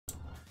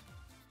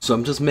So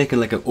I'm just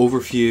making like an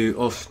overview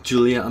of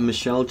Julia and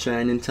Michelle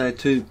Chang in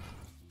TTT2.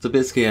 So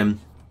basically,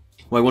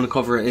 what I want to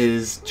cover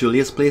is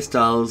Julia's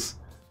playstyles.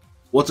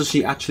 What does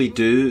she actually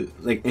do,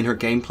 like in her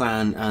game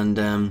plan,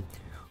 and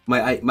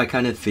my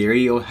kind of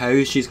theory of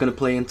how she's going to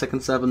play in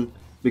Tekken 7,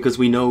 because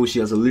we know she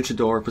has a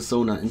luchador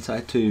persona in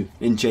TTT2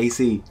 in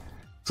JC,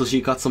 so she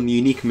got some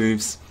unique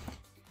moves.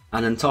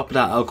 And on top of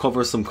that, I'll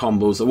cover some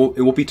combos.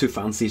 It won't be too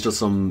fancy, just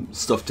some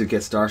stuff to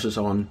get started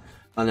on.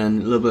 And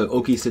then a little bit of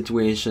Oki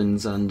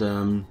situations and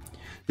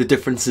the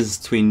differences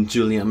between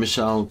Julia and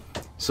Michelle.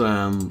 So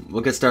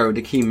we'll get started with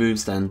the key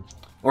moves then.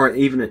 Or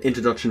even an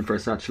introduction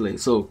first, actually.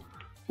 So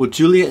what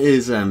Julia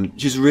is,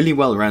 she's really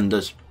well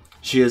rounded.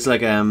 She is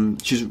like,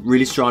 she's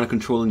really strong at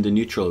controlling the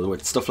neutral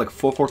with stuff like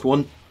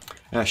 4-4-1,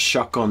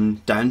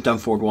 shotgun, down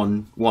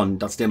forward 1,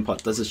 that's the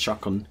input, this is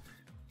shotgun.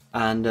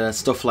 And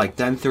stuff like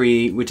down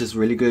 3, which is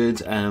really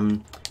good,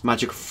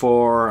 magic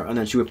 4, and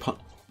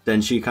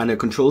then she kind of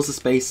controls the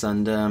space,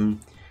 and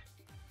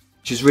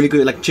she's really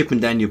good at like chipping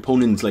down the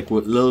opponents like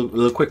with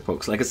little quick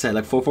pokes. Like I said,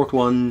 like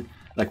 4-4-1,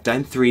 like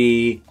down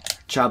 3,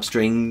 jab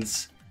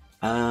strings.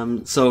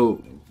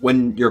 So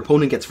when your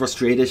opponent gets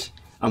frustrated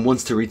and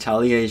wants to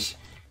retaliate,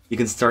 you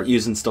can start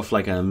using stuff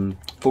like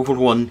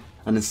 4-4-1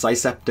 and then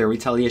sidestep their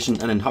retaliation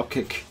and then hop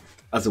kick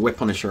as a whip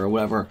punisher or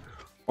whatever,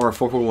 or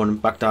 4-4-1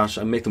 backdash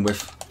and make them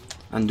whiff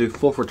and do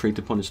 4-4-3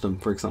 to punish them,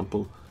 for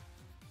example.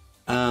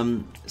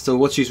 So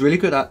what she's really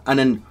good at, and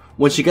then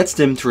when she gets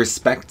them to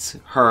respect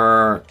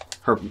her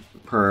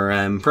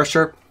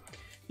pressure,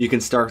 you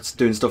can start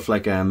doing stuff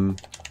like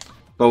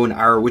bow and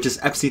arrow, which is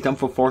FC down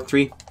for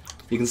 4-3.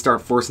 You can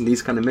start forcing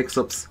these kind of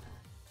mix-ups.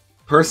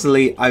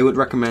 Personally, I would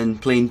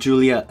recommend playing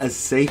Julia as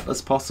safe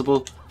as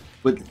possible.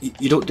 But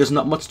there's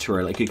not much to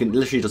her. Like, you can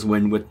literally just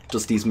win with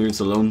just these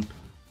moves alone.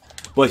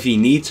 But if you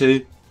need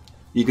to,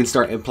 you can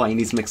start applying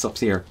these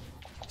mix-ups here.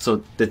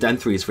 So the down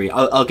 3 is free.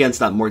 I'll get into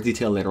that in more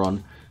detail later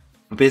on.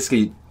 But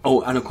basically,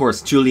 oh, and of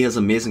course, Julia has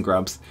amazing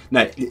grabs.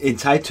 Now, in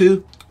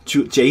TTT2,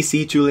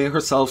 JC Julia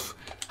herself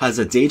has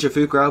a deja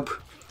vu grab.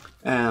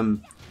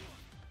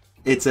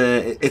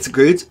 It's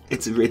good.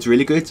 It's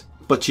really good.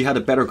 But she had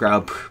a better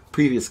grab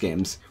previous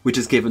games, which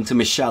is given to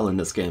Michelle in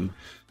this game.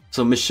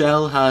 So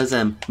Michelle has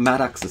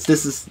mad axis.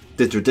 This is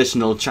the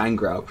traditional Chang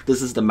grab.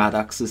 This is the mad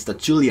axis that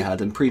Julia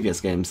had in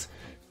previous games,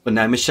 but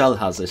now Michelle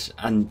has it,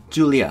 and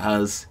Julia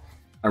has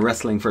a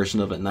wrestling version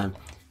of it now.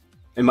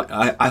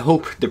 I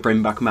hope they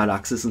bring back mad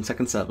axis in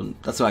Tekken 7.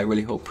 That's what I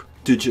really hope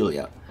to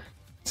Julia.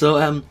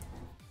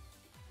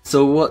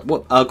 So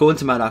what I'll go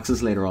into mad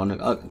axis later on.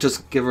 I'll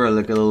just give her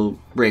like a little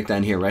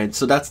breakdown here, right?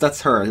 So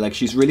that's her. Like,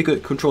 she's really good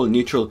at controlling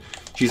neutral.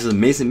 She has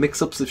amazing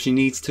mix-ups if she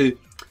needs to.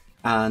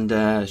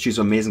 And she's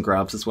amazing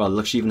grabs as well.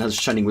 Look, she even has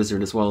Shining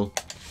Wizard as well,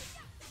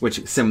 which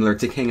is similar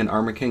to King and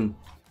Armor King.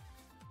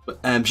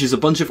 But she's a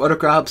bunch of other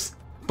grabs,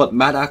 but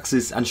Mad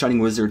Axes and Shining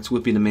Wizards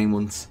would be the main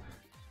ones.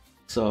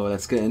 So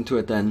let's get into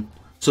it then.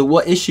 So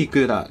what is she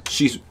good at?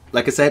 She's,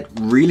 like I said,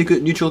 really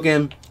good neutral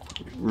game,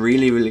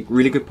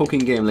 really good poking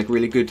game, like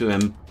really good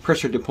to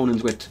pressure the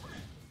opponent with.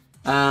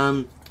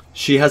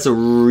 She has a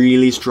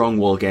really strong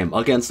wall game.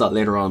 I'll get into that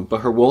later on,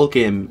 but her wall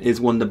game is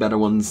one of the better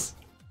ones.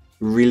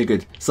 Really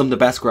good. Some of the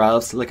best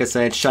grabs, like I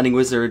said, Shining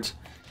Wizard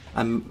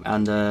and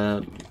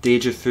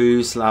Deja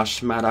Vu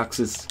 / Mad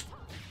Axis.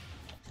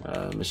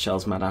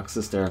 Michelle's Mad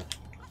Axis there.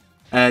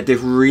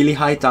 They've really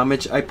high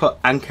damage. I put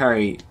and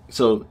carry,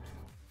 so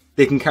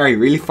they can carry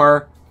really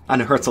far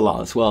and it hurts a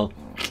lot as well.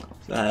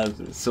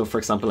 So for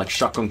example, like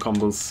shotgun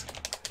combos.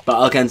 But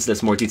I'll get into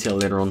this more detail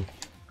later on.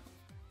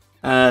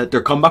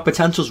 Their combat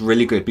potential is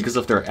really good because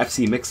of their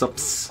FC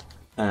mix-ups.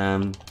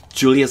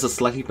 Julia's a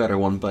slightly better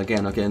one, but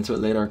again, I'll get into it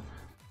later.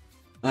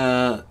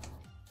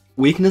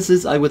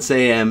 Weaknesses, I would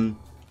say,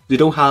 they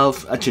don't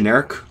have a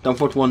generic down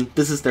forward 1.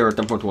 This is their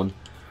down forward 1.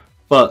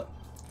 But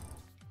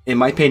in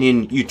my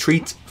opinion, you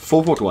treat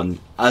 4-4 1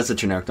 as a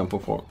generic down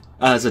forward 4.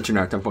 As a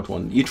generic down forward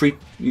 1.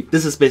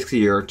 This is basically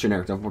your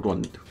generic down forward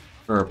 1.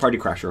 Her Party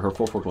Crasher, her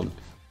 4-4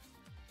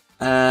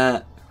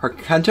 1. Her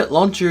counter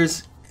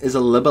launchers is a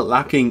little bit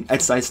lacking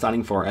outside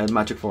standing 4 and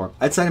magic 4.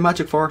 Outside of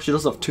magic 4, she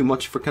doesn't have too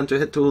much for counter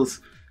hit tools.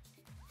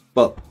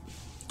 But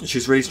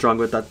she's really strong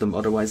with that than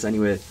otherwise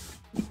anyway.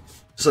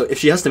 So if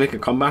she has to make a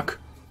comeback,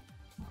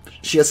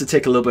 she has to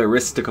take a little bit of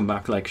risk to come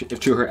back, like if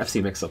through her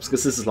FC mix-ups,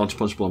 because this is launch,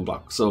 punch, blow, and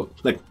block. So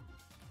like,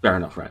 fair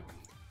enough, right?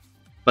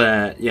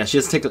 But yeah, she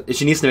has to take. If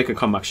she needs to make a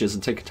comeback, she has to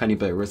take a tiny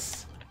bit of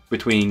risk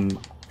between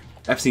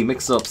FC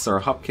mix-ups or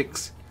hop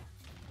kicks.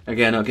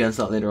 Again, I'll get into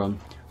that later on.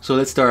 So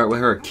let's start with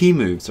her key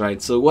moves,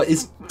 right? So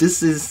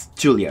this is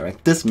Julia,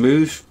 right? This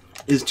move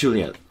is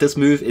Julia. This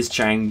move is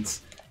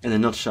Chang's in a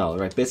nutshell,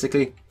 right?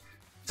 Basically.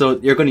 So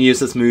you're going to use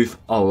this move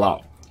a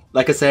lot.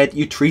 Like I said,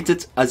 you treat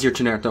it as your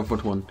generic down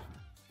forward 1.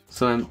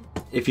 So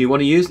if you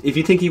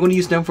think you want to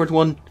use down forward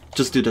 1,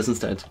 just do this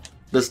instead.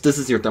 This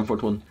is your down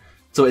forward 1.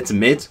 So it's a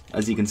mid,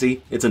 as you can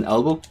see. It's an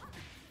elbow,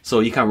 so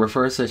you can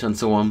reverse it and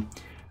so on.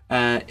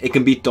 It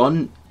can be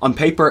done on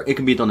paper. It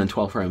can be done in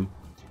 12 frame.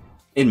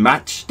 In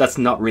match, that's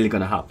not really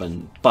going to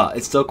happen, but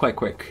it's still quite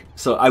quick.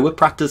 So I would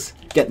practice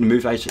getting the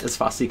move out as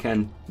fast as you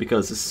can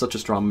because it's such a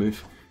strong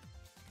move.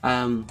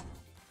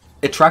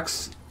 It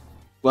tracks.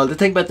 Well, the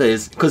thing about that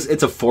is because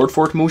it's a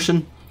forward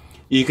motion,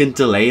 you can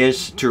delay it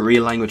to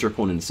realign with your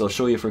opponent. So I'll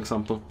show you, for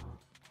example.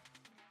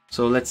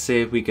 So let's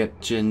say if we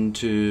get Jin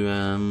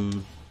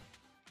to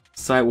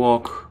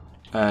sidewalk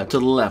to the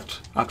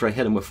left after I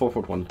hit him with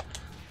 4-1.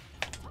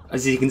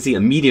 As you can see,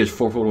 immediate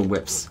 4-1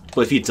 whips.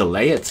 But if you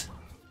delay it,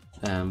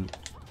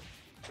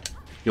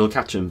 you'll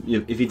catch him.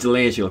 If you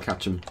delay it, you'll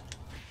catch him.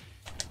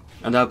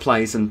 And that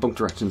applies in both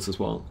directions as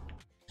well.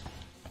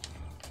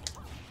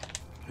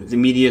 It's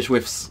immediate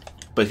whiffs,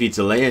 but if you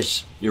delay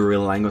it, you're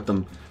realigning with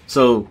them.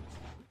 So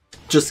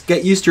just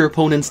get used to your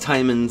opponent's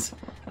timings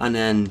and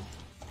then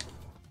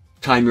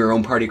time your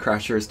own party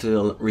crashers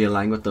to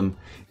realign with them.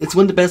 It's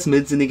one of the best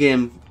mids in the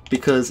game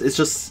because it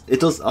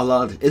does a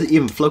lot. It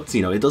even floats,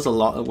 you know, it does a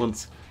lot at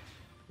once.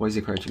 Why is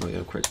he crouching? Oh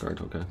yeah, crouch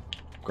guard, okay.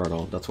 Guard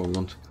all, that's what we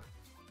want.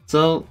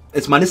 So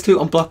it's -2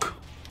 on block.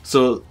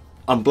 So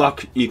on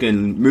block you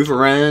can move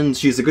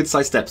around, use a good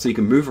side step so you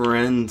can move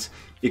around,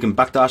 you can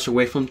backdash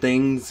away from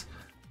things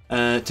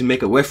to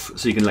make a whiff,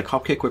 so you can like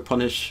hop kick with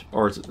punish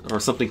or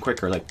something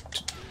quicker. Like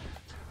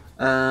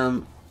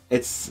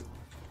it's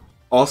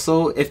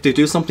also if they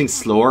do something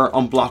slower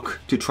on block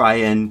to try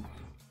and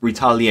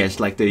retaliate,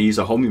 like they use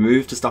a homie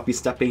move to stop you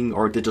stepping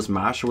or they just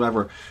mash or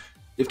whatever.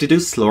 If they do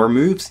slower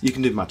moves, you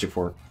can do Magic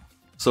 4.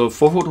 So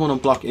 4-1 on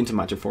block into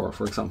Magic 4,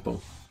 for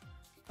example.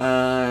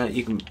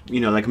 You can, you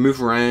know, like move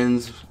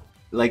around.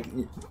 Like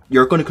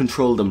you're going to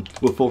control them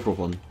with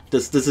 4-1.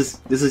 This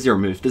is your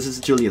move. This is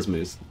Julia's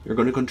moves. You're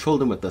going to control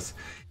them with this.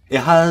 It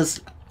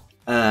has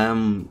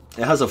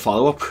a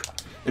follow up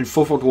in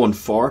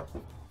 4-1-4.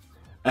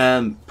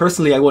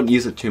 Personally, I wouldn't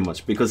use it too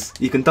much because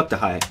you can duck the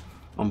high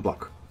on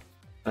block.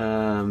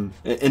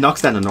 It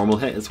knocks down a normal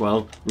hit as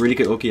well. Really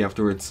good Oki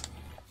afterwards.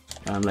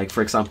 Like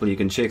for example, you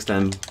can chase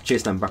them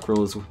back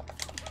rolls.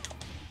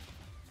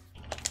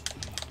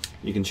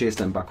 You can chase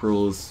them back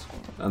rolls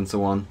and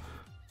so on.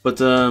 But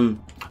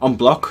on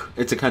block,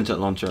 it's a counter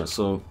launcher.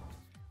 So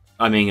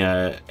I mean,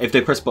 if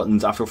they press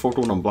buttons after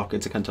 4-1 on block,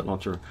 it's a counter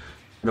launcher.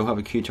 I don't have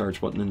a key charge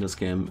button in this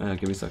game.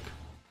 Give me a sec.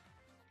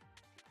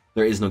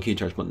 There is no key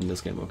charge button in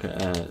this game. Okay.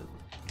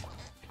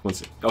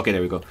 Okay,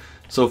 there we go.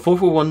 So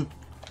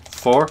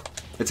 4-1-4.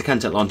 It's a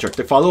counter launcher.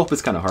 The follow up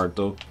is kind of hard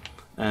though.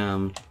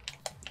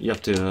 You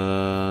have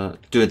to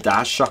do a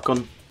dash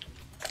shotgun.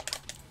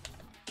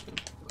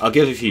 I'll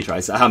give it a few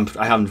tries. I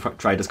haven't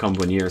tried this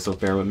combo in years, so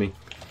bear with me.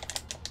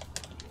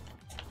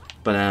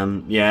 But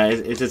yeah,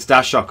 it's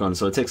dash shotgun,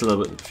 so it takes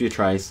a few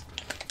tries.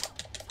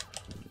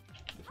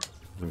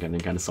 I'm getting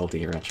kind of salty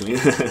here, actually.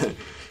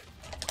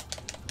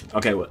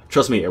 Okay, well,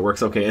 trust me, it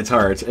works. Okay, it's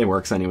hard. It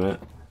works anyway.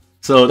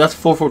 So that's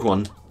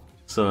 4-1.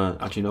 So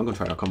actually, no, I'm gonna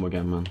try that combo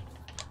again, man.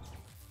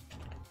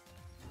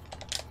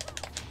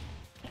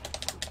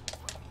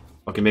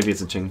 Okay, maybe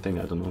it's a Chang thing.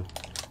 I don't know.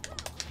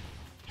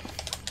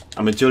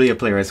 I'm a Julia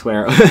player, I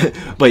swear.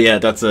 But yeah,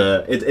 that's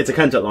it's a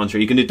counter launcher.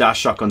 You can do dash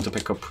shotgun to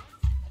pick up.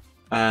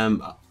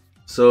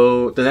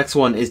 So the next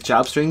one is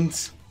jab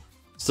strings.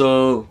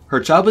 So her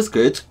jab is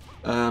good.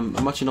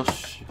 I'm actually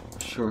not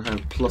sure how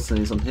plus it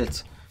is on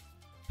hit.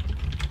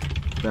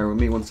 Bear with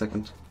me 1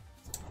 second.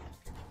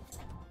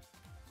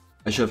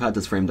 I should have had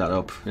this framed that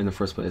up in the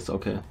first place.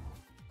 Okay.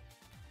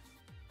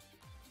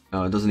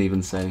 Oh, it doesn't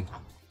even say.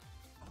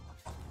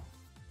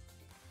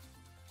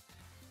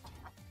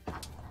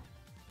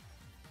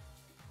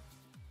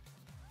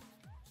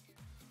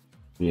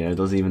 Yeah, it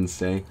doesn't even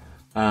say.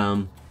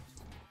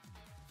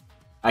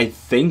 I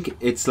think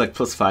it's like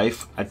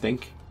 +5, I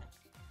think.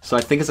 So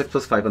I think it's like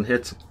 +5 on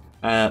hit,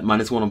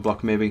 -1 on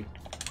block maybe.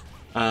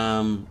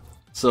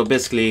 So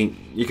basically,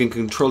 you can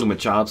control them with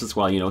jabs as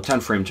well. You know, 10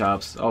 frame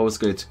jabs, always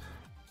good.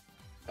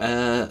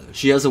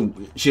 She has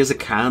a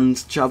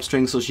canned jab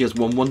string, so she has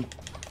 1-1.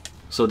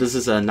 So this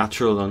is a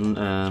natural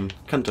on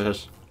counter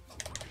hit.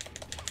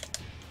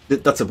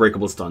 That's a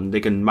breakable stun. They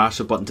can mash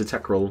a button to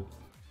tech roll.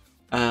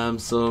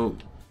 So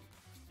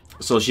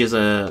she has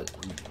a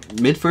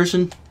mid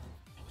version.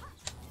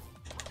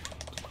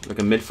 Like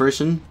a mid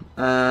version.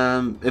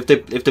 If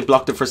they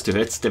block the first 2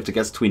 hits, they have to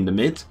guess between the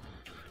mid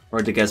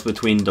or they guess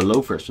between the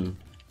low version.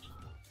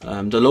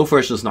 The low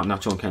version is not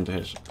natural counter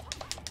hit.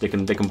 They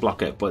can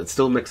block it, but it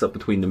still mix up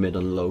between the mid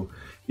and the low.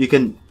 You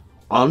can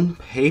on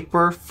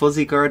paper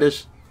fuzzy guard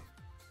it,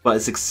 but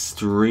it's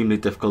extremely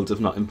difficult, if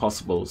not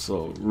impossible.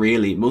 So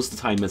really, most of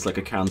the time it's like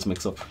a cans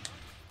mix up.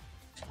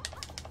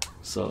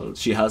 So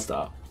she has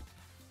that.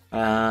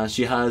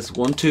 She has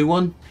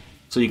 1-2-1.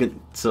 So you can.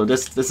 So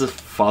this is a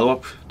follow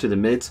up to the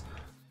mid.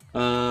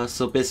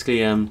 So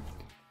basically,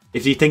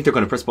 if you think they're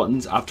going to press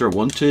buttons after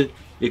 1-2,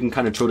 you can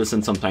kind of throw this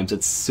in sometimes.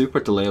 It's super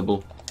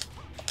delayable,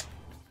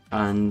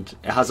 and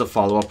it has a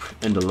follow up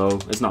in the low.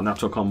 It's not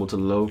natural combo to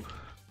the low,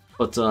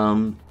 but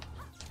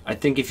I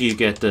think if you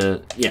get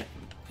the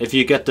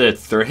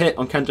third hit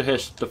on counter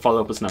hit, the follow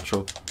up is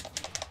natural,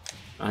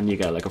 and you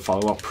get like a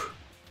follow up.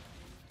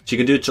 She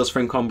can do a just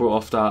frame combo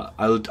off that.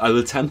 I will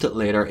attempt it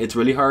later. It's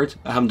really hard.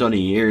 I haven't done it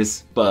in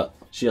years, but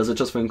she has a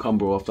just frame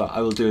combo off that.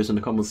 I will do it in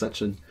the combo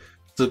section.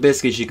 So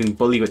basically, she can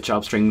bully with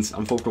jab strings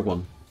and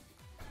 4-1.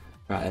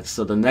 Right,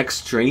 so the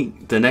next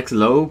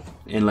low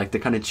in like the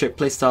kind of chip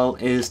playstyle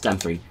is Dam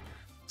 3.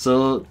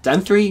 So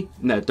Dam 3,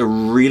 now the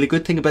really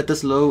good thing about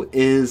this low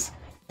is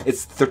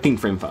it's 13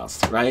 frame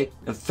fast, right?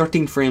 A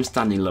 13 frame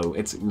standing low,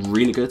 it's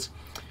really good.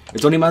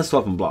 It's only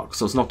 -12 on block,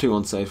 so it's not too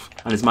unsafe,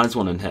 and it's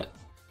 -1 in hit.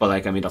 But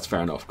like, I mean, that's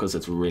fair enough because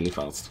it's really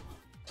fast.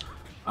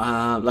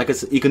 Like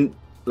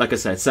I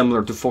said,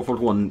 similar to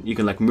 441, you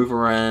can like move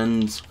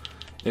around.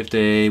 If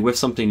they whiff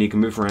something, you can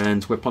move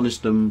around, whip punish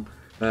them,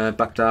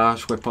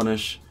 backdash, whip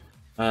punish.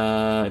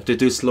 If they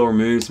do slower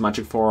moves,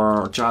 magic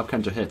 4 or jab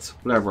counter hits,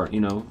 whatever, you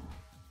know,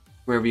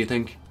 wherever you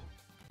think.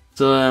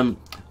 So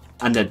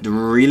and the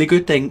really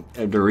good thing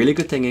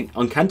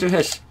on counter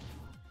hit,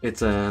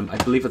 it's I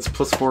believe it's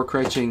 +4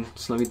 crouching.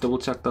 So let me double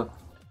check that.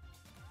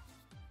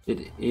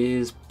 It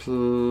is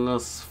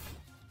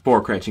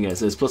 +4 crouching.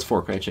 Yes, it's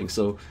 +4 crouching.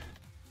 So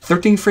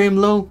 13 frame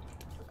low,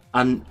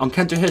 and on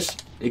counter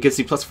hit it gives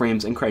you plus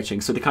frames and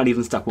crouching, so they can't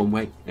even step one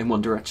way in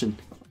one direction.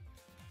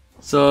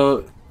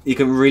 So you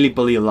can really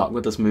bully a lot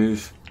with this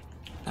move.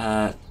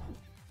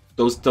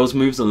 Those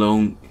moves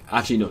alone,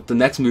 actually no, the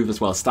next move as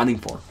well, standing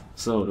 4.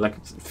 So like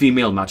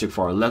female magic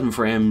 4, 11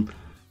 frame.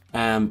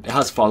 It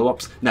has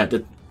follow-ups. Now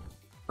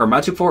her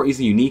magic 4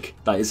 is unique.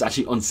 That is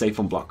actually unsafe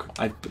on block.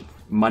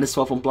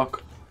 -12 on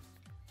block,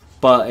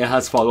 but it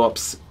has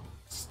follow-ups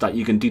that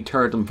you can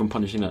deter them from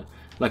punishing it.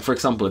 Like for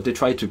example, if they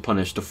try to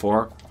punish the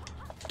 4,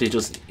 they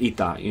just eat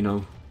that, you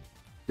know.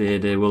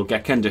 They will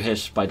get counter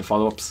hit by the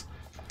follow-ups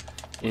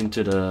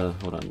into the,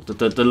 hold on,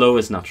 the low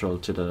is natural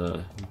to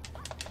the,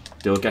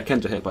 they'll get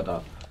counter hit by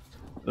that.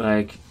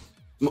 Like,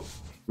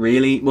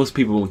 really, most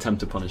people won't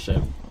attempt to punish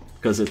it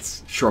because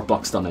it's short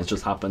block stun, it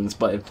just happens.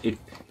 But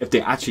if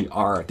they actually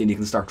are, then you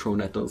can start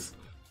throwing at those.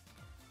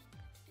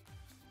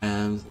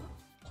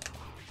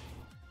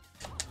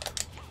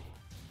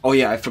 Oh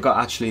yeah, I forgot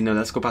actually, no,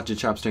 let's go back to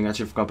Chap String. I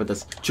actually forgot about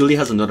this. Julia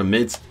has another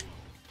mid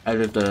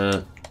out of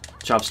the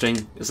Chap String.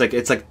 It's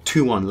like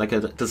 2-1, like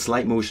the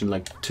slight motion,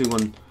 like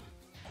 2-1.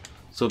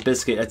 So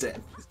basically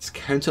it's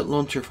counter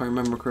launcher if I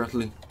remember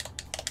correctly.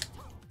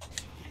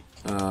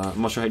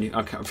 I'm not sure how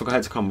I forgot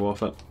how to combo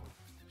off it.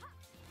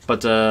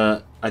 But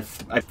I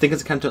think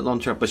it's a counter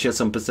launcher, but she has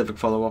some specific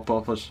follow up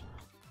off it.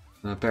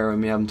 Bear with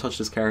me, I haven't touched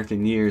this character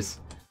in years.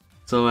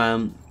 So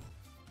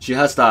she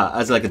has that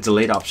as like a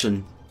delayed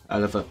option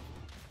out of it.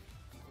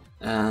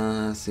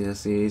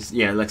 See.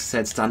 Yeah, like I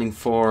said, standing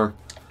 4.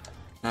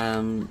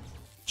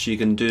 She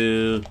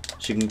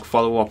can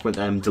follow up with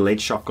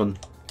delayed shotgun.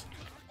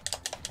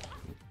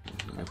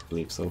 I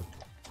believe so.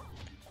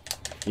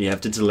 You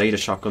have to delay the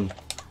shotgun.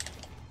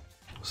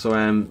 So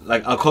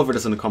like I'll cover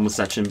this in the combo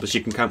section, but she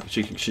can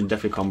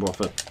definitely combo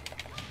off it.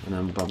 And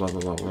then blah blah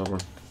blah blah blah.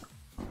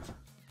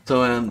 So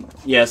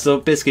yeah, so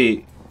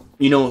basically,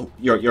 you know,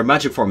 your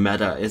magic 4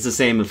 meta is the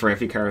same for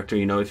every character.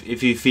 You know,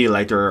 if you feel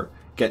like they're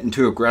getting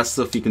too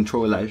aggressive, you can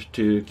throw it out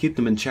to keep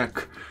them in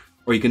check,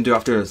 or you can do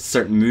after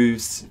certain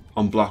moves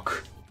on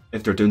block.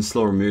 If they're doing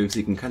slower moves,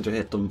 you can counter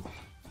hit them.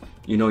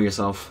 You know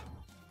yourself.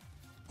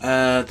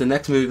 The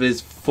next move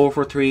is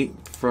 443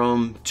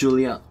 from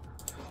Julia.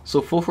 So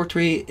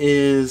 443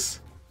 is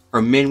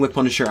our main whip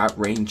punisher at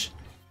range.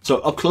 So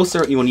up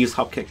closer you want to use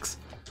hop kicks,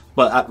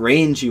 but at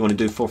range you want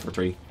to do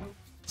 443.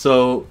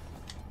 So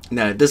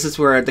now this is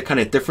where the kind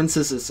of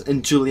differences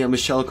in Julia and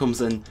Michelle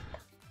comes in.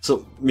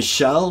 So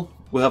Michelle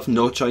will have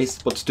no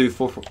choice but to do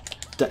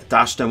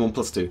dash down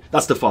 1+2.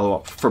 That's the follow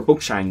up for both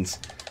Changs.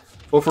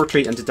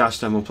 443 and to dash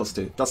down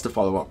 1+2. That's the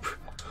follow up.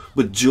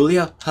 But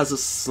Julia has a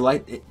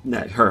slight,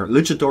 her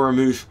luchadora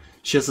move,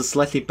 she has a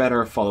slightly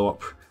better follow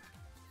up.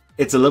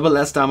 It's a little bit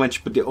less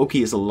damage, but the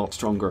Oki is a lot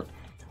stronger.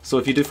 So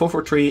if you do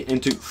 443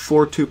 into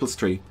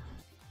 4-2+3,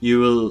 you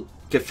will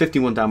get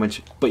 51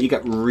 damage, but you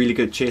get really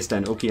good chase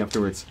down Oki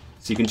afterwards.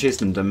 So you can chase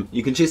them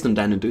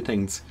down and do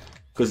things.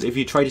 Because if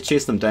you try to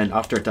chase them down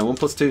after down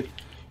 1+2,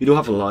 you don't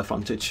have a lot of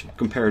advantage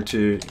compared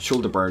to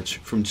shoulder barge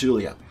from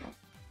Julia.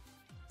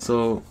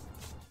 So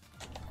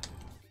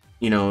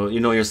you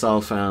know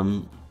yourself.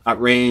 At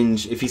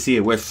range, if you see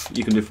a whiff,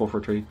 you can do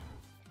 443.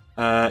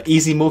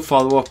 Easy mode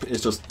follow up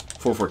is just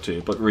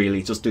 442, but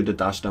really just do the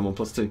dash down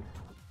 1+2.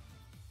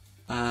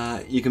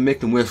 You can make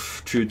them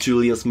whiff through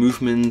Julia's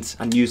movement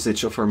and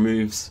usage of her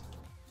moves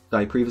that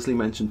I previously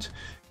mentioned.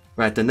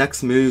 Right, the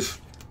next move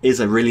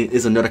is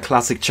another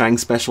classic Chang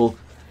special.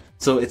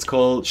 So it's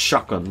called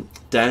Shotgun.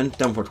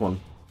 Downward 1.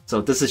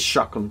 So this is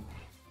Shotgun.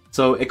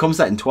 So it comes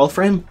out in 12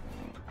 frame.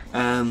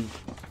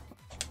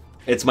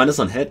 It's minus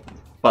on hit,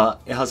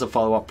 but it has a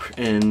follow up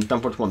in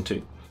downward 1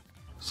 too.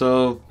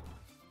 So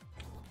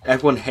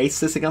everyone hates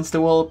this against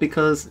the wall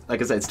because,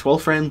 like I said, it's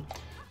 12 frame.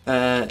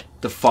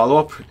 The follow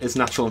up is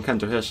natural and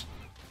counter hit,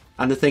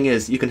 and the thing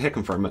is, you can hit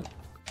confirm it.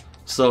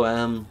 So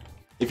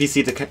if you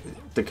see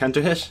the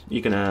counter hit,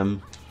 you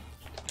can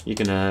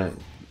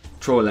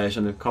throw a ledge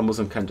and the combos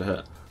and counter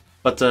hit.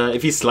 But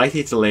if you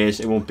slightly delay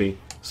it, it won't be.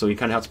 So you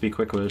kind of have to be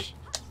quick with it.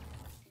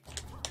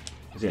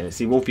 Yeah,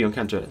 so you won't be on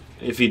counter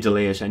if you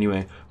delay it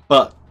anyway.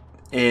 But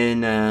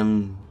in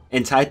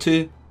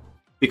TTT2,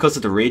 because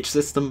of the rage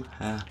system,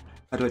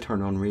 how do I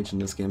turn on rage in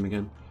this game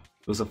again?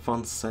 It was a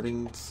font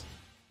settings.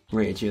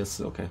 Rage, yes,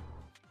 okay.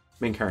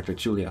 Main character,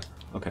 Julia.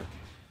 Okay.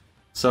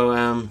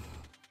 So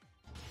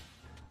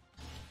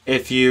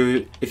if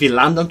you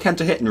land on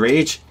counter hit in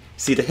Rage,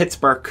 see the hit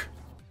spark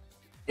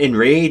in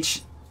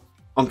Rage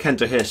on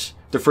counter hit,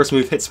 the first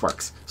move hit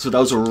sparks. So that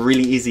was a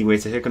really easy way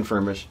to hit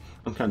confirm it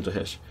on counter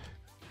hit.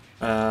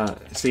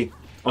 See,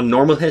 on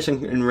normal hit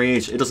in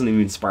Rage, it doesn't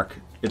even spark.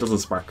 It doesn't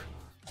spark.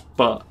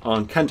 But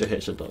on counter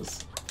hit, it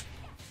does.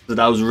 So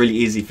that was really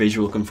easy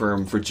visual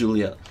confirm for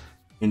Julia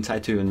in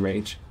TTT2 and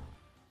Rage.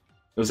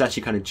 It was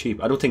actually kind of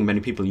cheap. I don't think many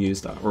people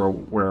use that or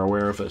were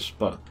aware of it,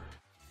 but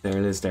there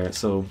it is there.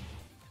 So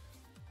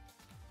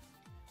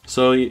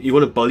you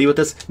want to bully with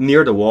this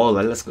near the wall.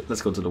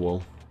 Let's go to the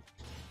wall.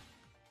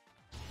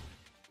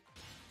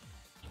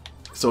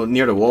 So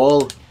near the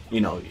wall, you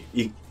know,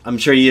 I'm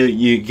sure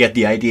you get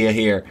the idea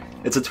here.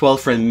 It's a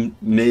 12 frame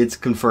mid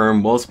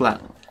confirm wall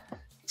splat.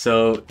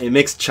 So it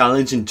makes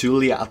challenging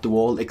Julia at the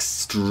wall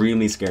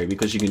extremely scary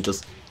because you can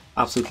just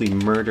absolutely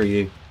murder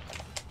you.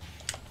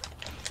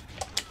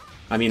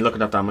 I mean, look at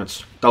that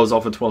damage. That was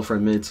off a 12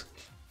 frame mid.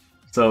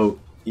 So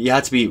you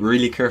had to be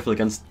really careful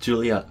against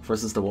Julia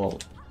versus the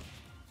wall.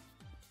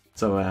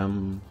 So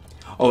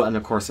oh, and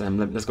of course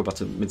let's go back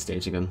to mid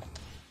stage again.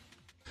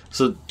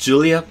 So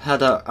Julia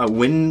had a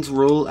wind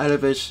roll out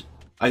of it.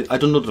 I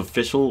don't know the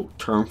official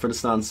term for the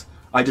stance.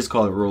 I just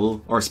call it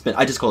roll or spin.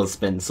 I just call it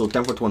spin. So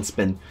down forward one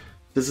spin.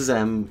 This is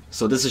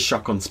so this is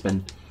shotgun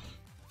spin.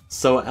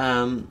 So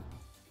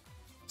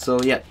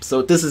yeah,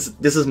 so this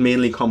is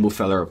mainly combo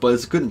filler, but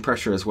it's good in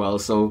pressure as well.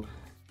 So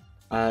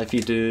if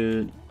you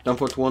do down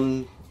forward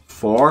 1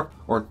 4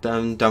 or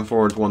down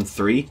forward 1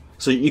 3,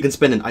 so you can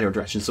spin in either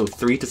direction. So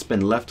 3 to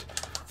spin left,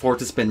 4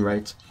 to spin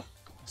right.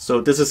 So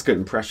this is good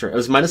in pressure. It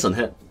was minus on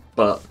hit,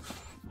 but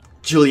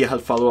Julia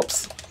had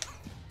follow-ups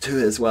to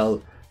it as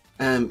well.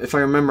 If I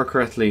remember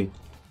correctly,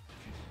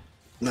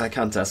 I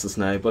can't test this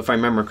now, but if I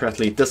remember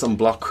correctly, this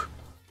unblock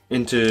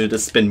into the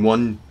spin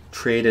 1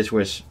 traded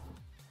with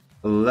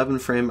 11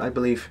 frame, I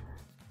believe.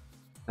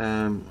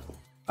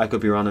 I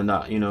could be wrong on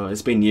that, you know,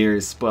 it's been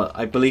years, but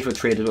I believe it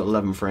traded with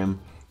 11 frame,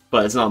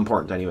 but it's not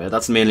important anyway.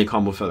 That's mainly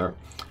combo filler.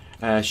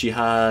 She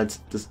had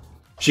this.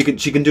 She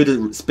can do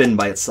the spin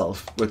by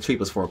itself with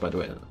 3+4, by the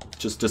way,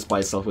 just by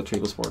itself with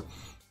 3+4.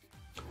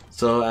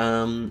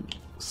 So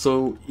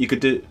so you could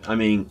do. I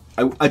mean,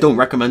 I don't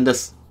recommend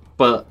this,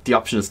 but the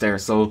option is there.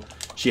 So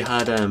she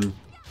had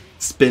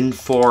spin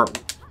for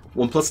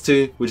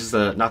 1+2, which is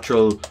a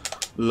natural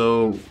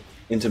low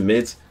into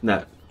mid.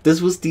 Now this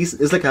was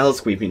decent. It's like a hell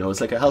sweep, you know.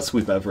 It's like a hell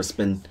sweep ever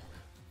spin.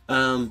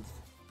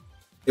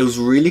 It was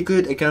really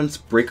good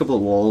against breakable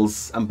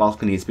walls and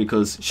balconies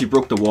because she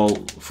broke the wall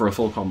for a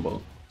full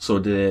combo. So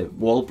the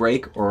wall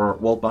break or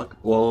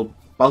wall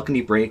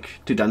balcony break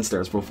to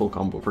downstairs for a full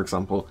combo, for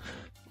example.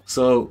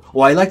 So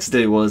what I like to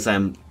do was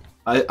I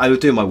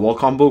would do my wall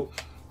combo,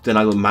 then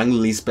I would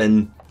manually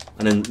spin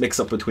and then mix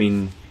up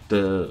between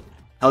the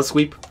hell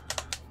sweep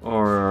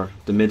or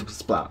the mid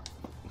splat,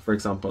 for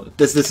example.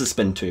 This is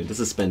spin 2.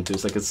 This is spin 2.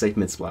 It's like a safe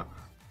mid splat.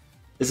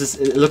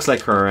 It looks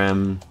like her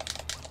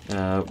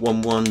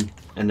 1-1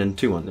 and then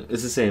 2-1.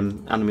 It's the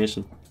same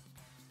animation.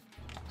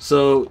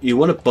 So you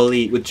want to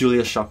bully with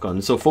Julia's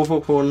shotgun. So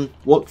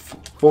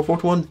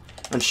 4-4-1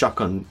 and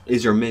shotgun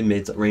is your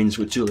mid range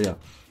with Julia.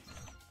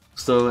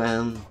 So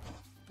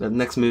the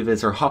next move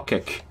is her hop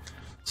kick.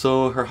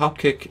 So her hop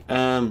kick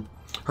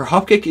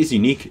is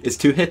unique. It's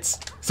 2 hits.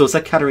 So it's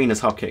like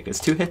Katarina's hop kick.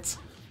 It's 2 hits.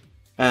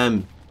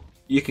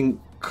 You can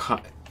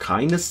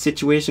kind of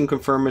situation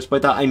confirm it. By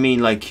that I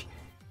mean like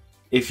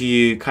if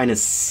you kind of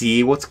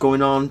see what's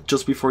going on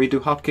just before you do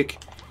hop kick,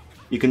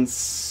 you can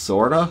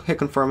sorta hit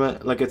confirm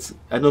it. Like it's,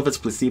 I don't know if it's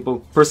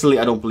placebo. Personally,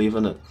 I don't believe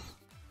in it,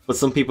 but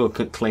some people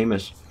could claim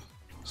it.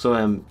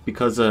 So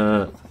because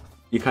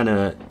you kind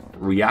of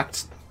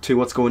react to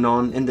what's going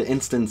on in the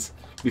instance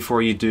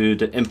before you do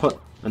the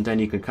input, and then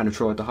you can kind of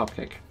throw out the hop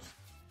kick.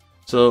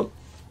 So,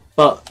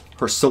 but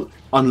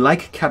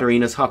unlike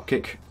Katarina's hop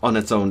kick on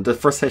its own, the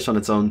first hit on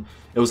its own,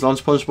 it was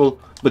launch punishable,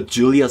 but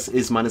Julia's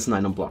is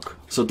 -9 on block.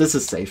 So this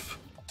is safe.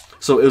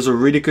 So it was a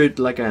really good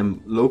like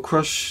low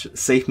crush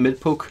safe mid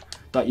poke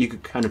that you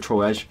could kind of throw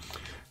edge.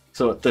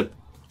 So the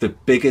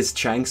biggest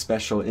Chang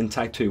special in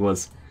TTT2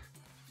 was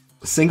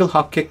a single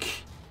hop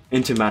kick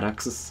into mad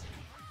axis.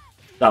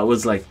 That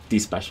was like the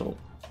special.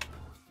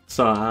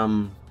 So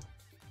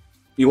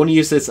you want to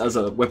use this as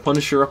a whip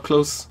punisher up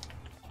close,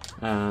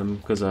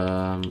 because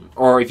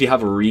or if you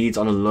have a read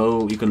on a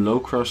low, you can low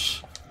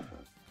crush.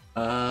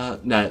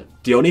 Now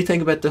the only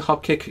thing about the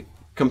hop kick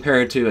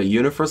compared to a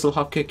universal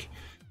hop kick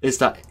is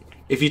that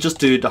if you just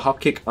do the hop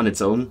kick on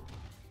its own,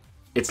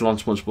 it's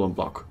launch punchable and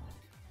block.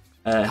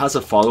 It has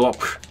a follow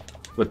up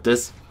with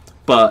this,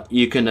 but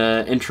you can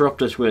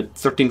interrupt it with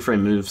 13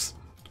 frame moves.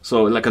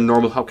 So like a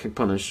normal hop kick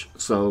punish.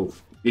 So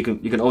you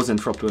can always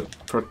interrupt with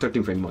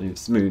 13 frame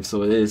moves.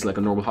 So it is like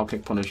a normal hop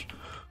kick punish.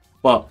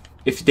 But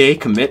if they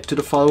commit to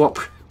the follow up,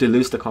 they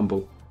lose the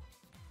combo.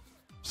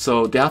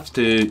 So they have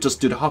to just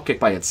do the hop kick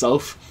by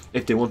itself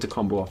if they want to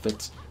combo off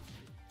it,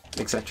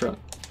 etc.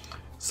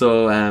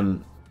 So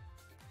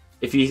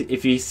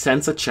if you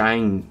sense a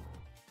Chang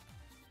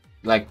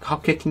like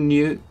hop kicking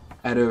you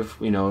out of,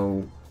 you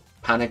know,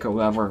 panic or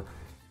whatever,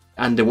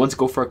 and they want to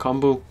go for a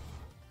combo,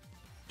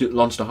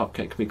 launch the hop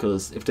kick,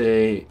 because if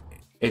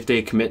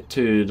they commit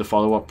to the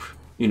follow up,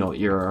 you know,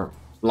 your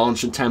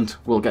launch attempt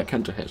will get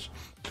counter hit.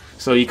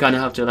 So you kind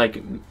of have to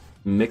like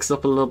mix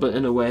up a little bit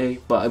in a way,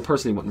 but I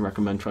personally wouldn't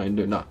recommend trying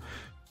to do that.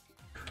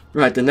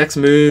 Right, the next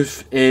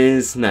move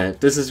is, now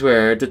this is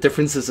where the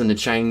differences in the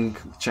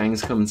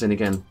Changs comes in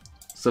again.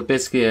 So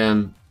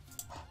basically,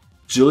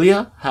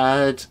 Julia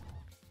had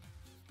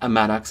a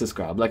mad axis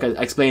grab, like I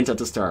explained at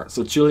the start.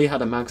 So Julia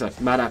had a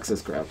mad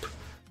axis grab,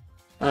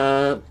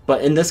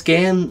 but in this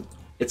game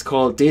it's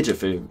called Deja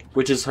Vu,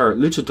 which is her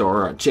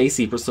luchador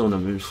JC persona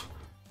move.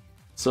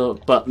 So,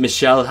 but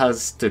Michelle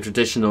has the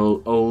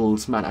traditional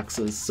old mad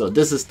axis, so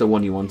this is the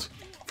one you want.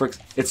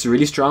 It's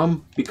really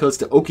strong because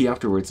the Oki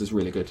afterwards is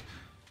really good.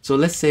 So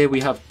let's say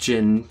we have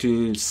Jin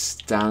to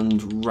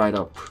stand right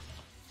up,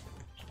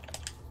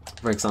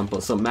 for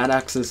example. So mad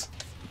axis,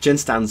 Jin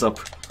stands up,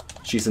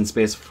 she's in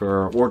space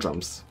for war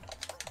drums.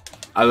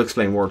 I'll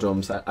explain war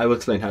drums. I will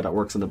explain how that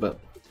works in a bit.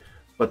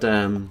 But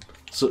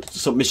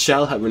so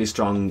Michelle had really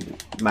strong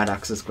mad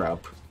axis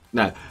grab.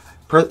 Now,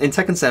 in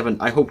Tekken 7,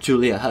 I hope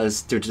Julia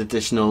has the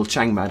traditional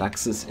Chang mad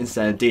axis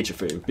instead of Deja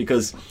Vu,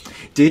 because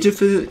Deja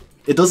Vu,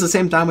 it does the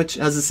same damage,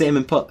 has the same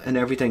input and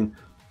everything,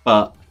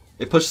 but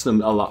it pushes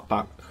them a lot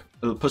back.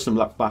 It'll push them a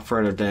lot back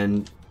further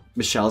than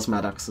Michelle's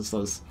mad axis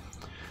does.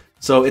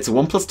 So it's a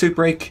 1+2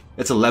 break.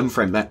 It's 11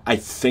 frame. I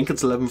think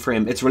it's 11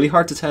 frame. It's really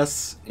hard to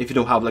test if you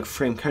don't have like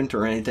frame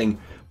counter or anything,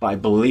 but I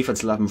believe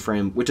it's 11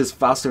 frame, which is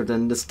faster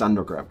than the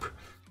standard grab.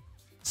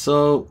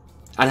 So,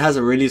 and it has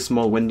a really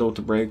small window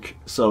to break,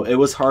 so it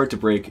was hard to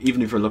break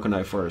even if you're looking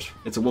out for it.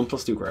 It's a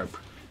 1+2 grab.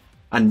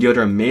 And the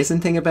other amazing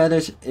thing about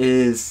it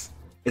is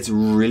it's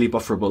really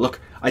bufferable.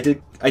 Look, I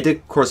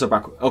did cursor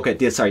back. Okay,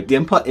 the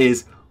input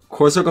is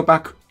cursor go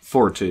back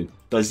 4-2.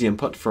 That's the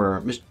input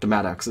for the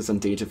mad axis and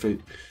Deja Vu.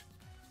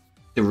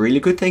 The really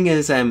good thing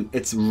is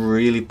it's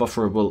really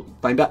bufferable.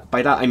 By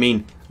that I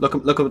mean look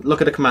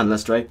at the command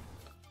list, right?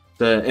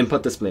 The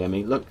input display. I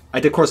mean, look, I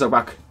did cursor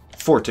back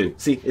 4-2.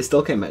 See, it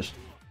still came out.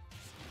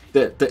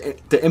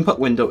 The input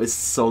window is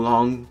so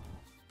long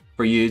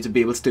for you to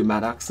be able to do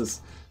mad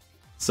axis.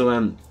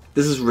 So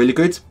this is really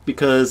good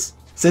because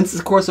since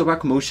it's cursor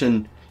back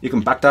motion, you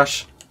can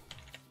backdash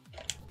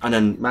and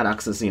then mad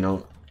axis. You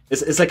know,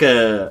 it's like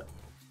a,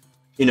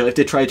 you know, if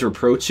they try to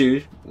approach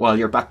you while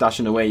you're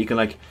backdashing away, you can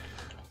like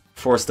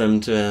force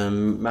them to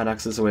mad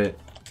axis away.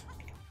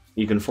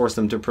 You can force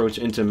them to approach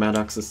into mad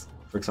axis,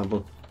 for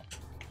example.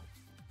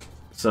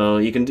 So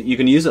you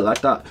can use it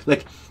like that.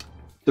 Like,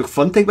 the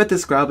fun thing about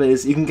this grab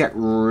is you can get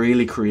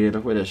really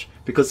creative with it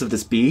because of the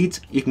speed.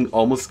 You can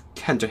almost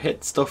counter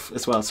hit stuff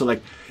as well. So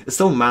like, it's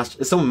so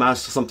matched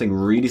something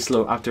really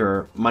slow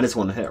after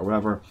 -1 hit or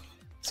whatever.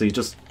 So you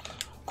just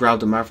grab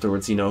them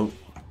afterwards. You know,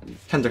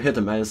 counter hit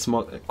them as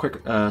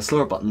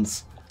slower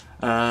buttons.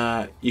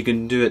 You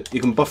can do it.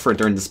 You can buffer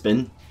during the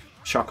spin,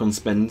 shotgun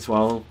spin as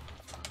well.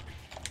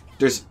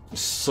 There's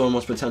so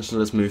much potential in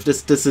this move.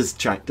 This is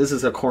Chang. This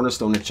is a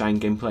cornerstone of Chang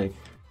gameplay.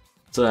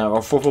 So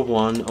or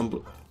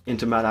 4-1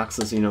 into mad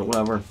axis, you know,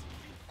 whatever.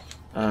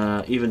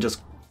 Even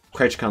just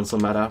crouch cancel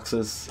mad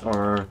axis,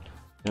 or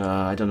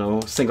I don't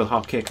know, single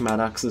hop kick mad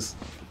axis,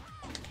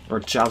 or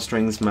jab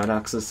strings mad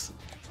axis.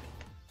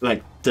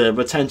 Like, the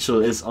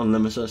potential is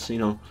unlimited, you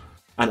know.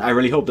 And I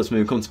really hope this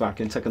move comes back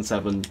in Tekken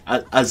 7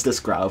 as this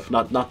grab,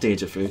 not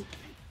Deja Vu.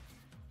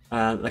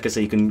 Like I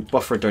say, you can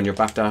buffer it during your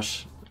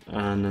backdash,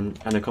 and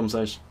it comes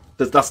out.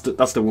 That's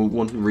the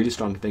one really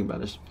strong thing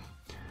about it.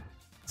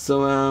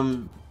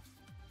 So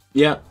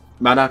yeah,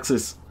 mad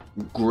axis,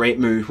 great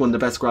move, one of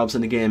the best grabs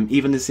in the game,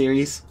 even the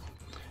series.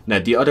 Now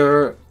the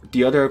other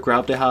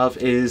grab they have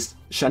is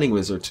Shining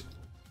Wizard.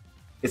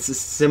 It's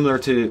similar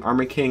to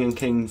Armor King and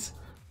Kings.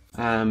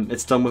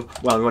 It's done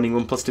while running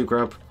 1+2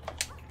 grab.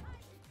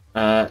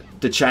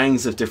 The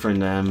Changs have different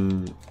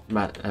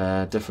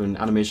different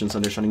animations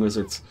on their Shining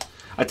Wizards.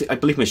 I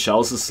believe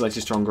Michelle's is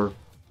slightly stronger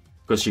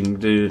because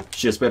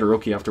she has better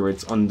Oki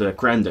afterwards on the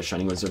ground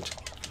Shining Wizard.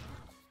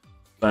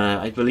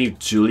 I believe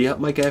Julia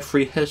might get a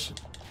free hit.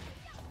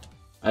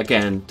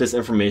 Again, this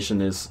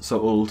information is so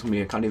old to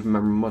me I can't even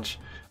remember much.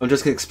 I'm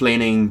just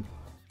explaining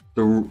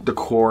the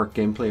core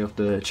gameplay of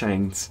the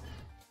Changs.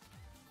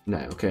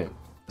 Now, okay,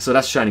 so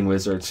that's Shining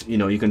Wizard. You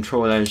know, you can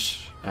throw it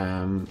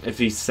out if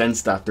you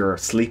sense that they're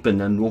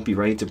sleeping and won't be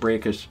ready to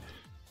break it.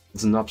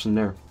 There's an option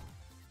there.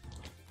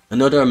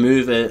 Another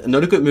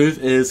good move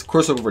is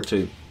crossover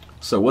 2.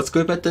 So what's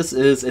good about this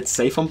is it's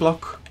safe on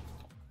block.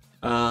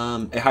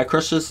 It high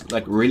crushes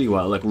like really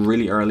well, like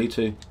really early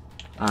too.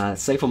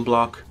 Safe on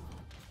block.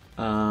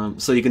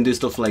 So you can do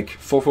stuff like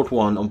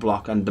 4-1 on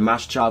block, and the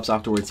mash jabs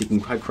afterwards you can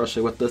high crush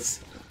it with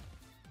this.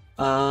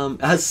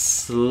 It has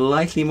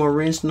slightly more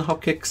range than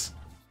hop kicks.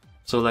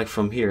 So like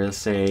from here, let's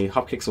say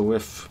hop kicks will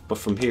whiff, but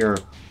from here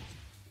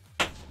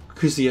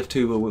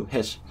QCF2 will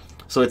hit.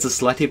 So it's a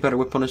slightly better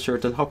whip punisher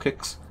than hop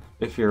kicks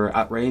if you're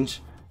at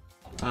range.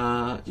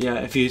 Yeah,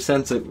 if you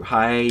sense it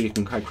high, you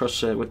can high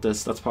crush it with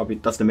this.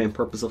 That's the main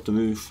purpose of the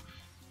move.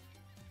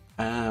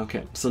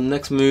 Okay, so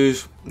next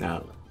move.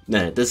 Now,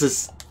 this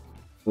is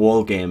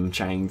wall game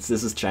Chang's.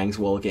 This is Chang's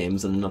wall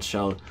games in a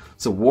nutshell.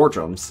 So war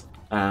drums.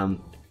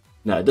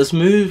 Now this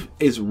move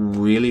is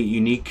really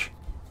unique.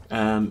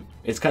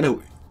 It's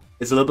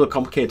a little bit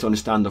complicated to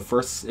understand at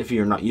first if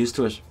you're not used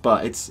to it,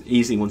 but it's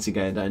easy once you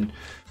get it down.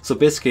 So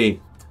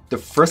basically, the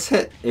first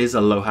hit is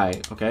a low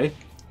high. Okay.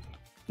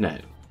 Now,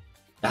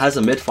 it has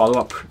a mid follow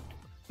up,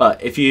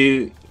 but if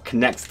you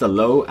connect the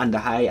low and the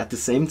high at the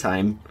same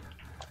time,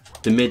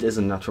 the mid is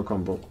a natural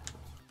combo.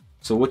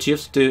 So what you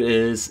have to do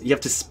is you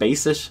have to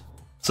space it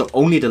so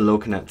only the low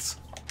connects.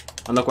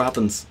 And look what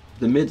happens.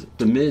 The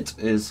mid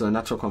is a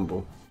natural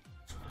combo.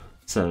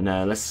 So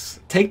now let's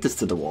take this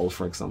to the wall,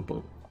 for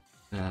example.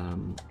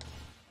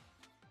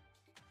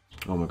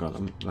 Oh my god,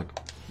 I'm like,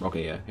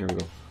 okay, yeah, here we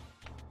go.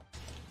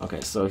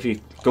 Okay, so if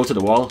you go to the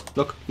wall,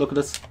 look at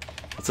this.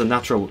 It's a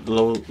natural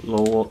low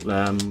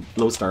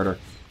starter.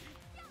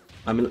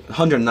 I mean,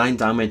 109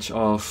 damage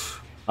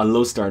of a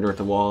low starter at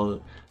the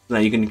wall. Now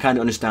you can kind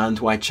of understand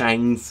why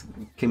Chang's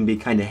can be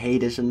kind of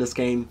hated in this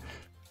game.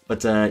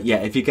 But yeah,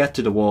 if you get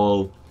to the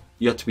wall,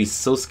 you have to be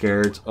so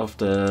scared of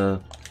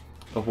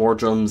war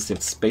drums. You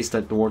have to space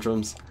out the war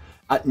drums.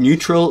 At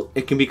neutral,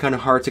 it can be kind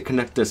of hard to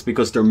connect this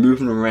because they're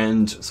moving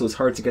around, so it's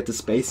hard to get the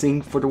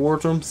spacing for the war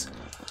drums.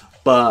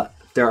 But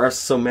there are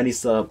so many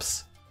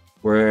setups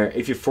where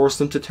if you force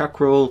them to tech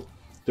roll,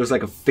 there's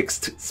like a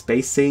fixed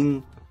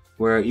spacing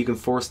where you can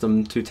force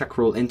them to tech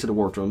roll into the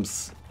war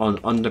drums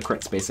on the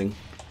correct spacing.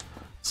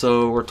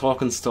 So we're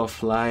talking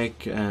stuff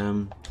like,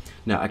 now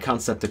I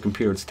can't set the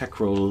computer to tech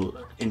roll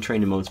in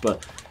training modes,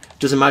 but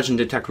just imagine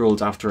the tech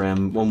rolls after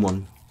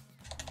 1-1.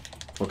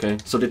 Okay,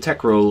 so the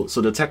tech roll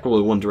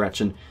in one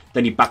direction,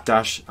 then you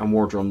backdash and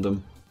war drum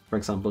them, for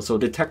example. So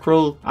the tech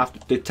roll after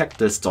they tech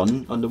the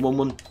stun on the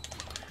 1-1,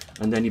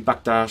 and then you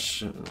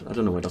backdash. I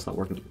don't know why that's not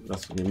working.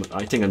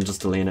 I think I'm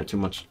just delaying it too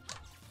much.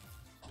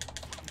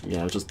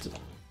 Yeah, just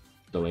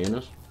delaying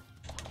it.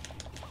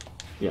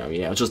 Yeah,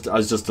 I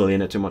was just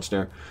delaying it too much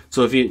there.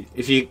 So if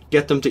you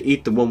get them to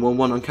eat the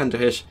 1-1-1 on counter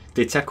hit,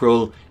 they tech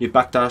roll, you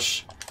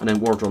backdash, and then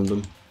war drum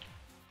them.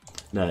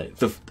 Now,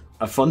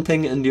 a fun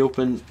thing in the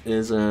open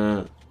is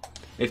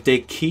if they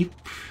keep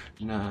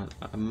bear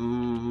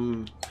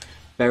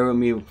with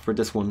me for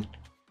this one.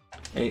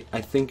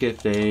 I think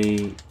if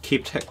they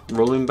keep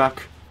rolling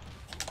back.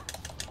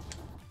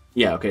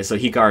 Yeah, okay, so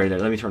he guarded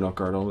it. Let me turn off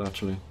guard all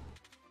actually.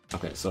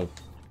 Okay, so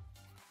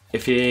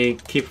if you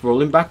keep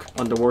rolling back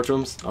on the war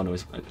drums, oh no,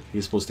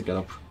 he's supposed to get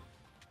up.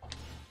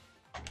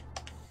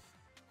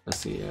 Let's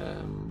see.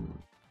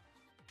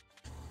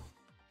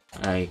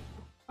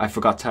 I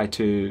forgot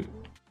TTT2.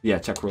 Yeah,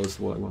 tech roll is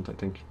what I want. I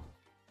think.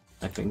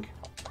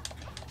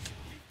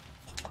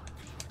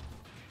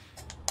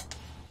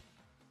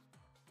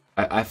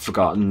 I've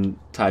forgotten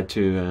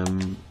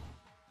TTT2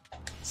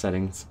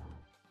 settings.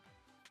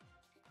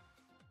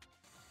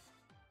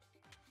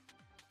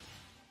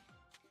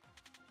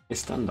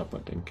 It's stand up, I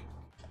think.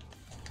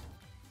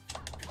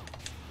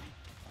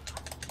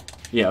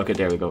 Yeah, okay,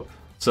 there we go.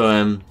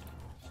 So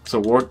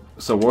war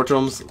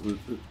drums,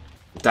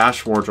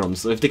 dash war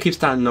drums. So if they keep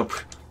standing up,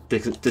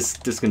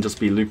 this can just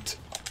be looped.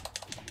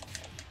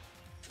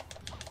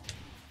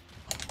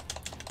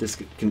 This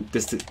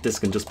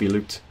can just be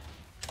looped.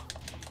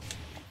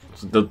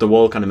 So the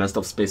wall kind of messed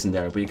up spacing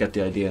there, but you get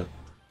the idea.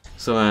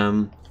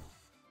 So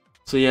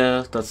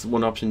yeah, that's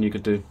one option you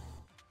could do.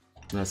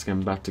 Let's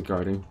get back to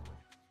guarding.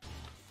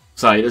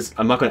 Sorry,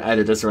 I'm not going to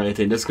edit this or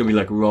anything. This is going to be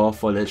like raw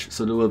footage,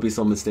 so there will be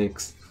some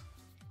mistakes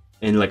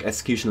in like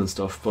execution and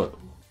stuff, but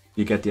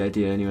you get the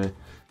idea anyway.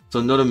 So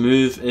another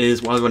move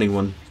is while running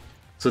one.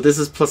 So this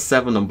is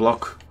 +7 on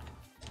block.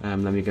 Let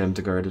me get him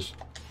to guard it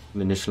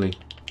initially.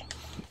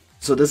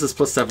 So this is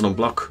 +7 on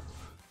block.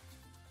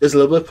 There's a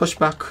little bit of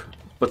pushback,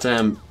 but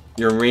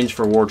you're in range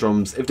for war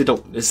drums. If they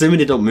don't, assuming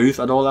they don't move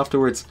at all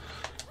afterwards,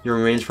 you're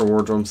in range for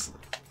war drums.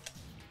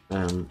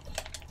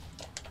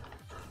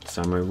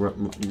 Samurai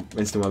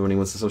instant while running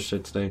was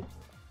associated today.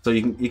 So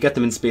you get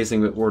them in spacing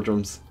with war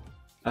drums.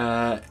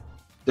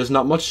 There's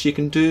not much you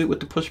can do with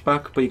the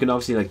pushback, but you can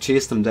obviously like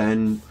chase them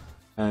down.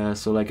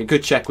 So like a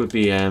good check would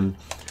be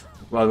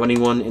while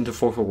running one into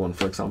 4-4-1,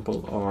 for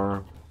example,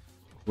 or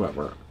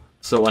whatever.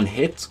 So on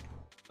hit,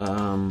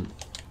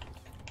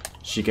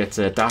 she gets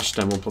a dash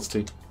down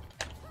 1+2.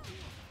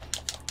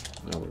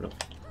 There we go.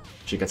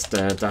 She gets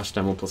the dash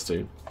down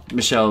 1+2.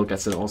 Michelle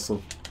gets it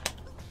also.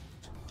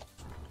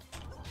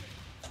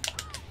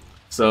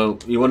 So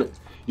you want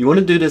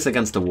to do this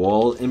against the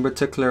wall in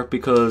particular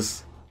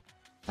because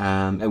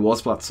it wall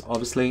splats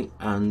obviously,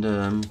 and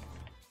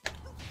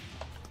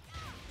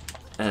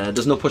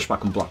there's no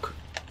pushback on block,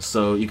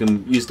 so you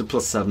can use the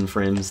 +7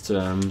 frames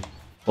to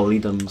bully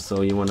them.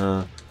 So you want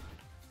to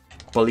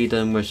bully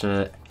them with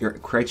your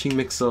crouching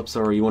mix-ups,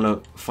 or you want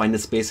to find the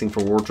spacing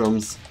for war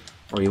drums,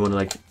 or you want to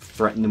like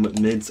threaten them with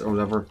mids or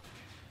whatever.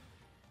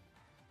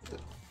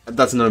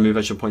 That's another move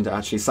I should point out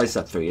actually.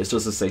 Sidestep 3, it's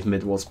just a safe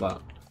mid wall splat.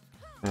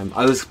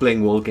 I was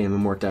playing wall game in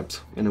more depth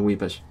in a wee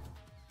bit,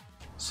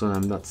 so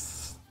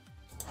that's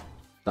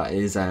That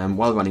is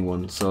while running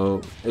one,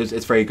 so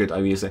it's very good. I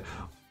use it.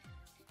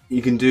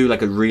 You can do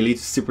like a really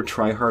super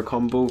try-hard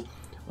combo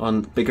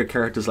on bigger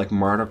characters like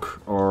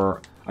Marduk,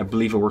 or I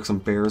believe it works on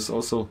bears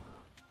also.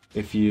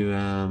 If you,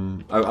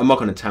 I'm not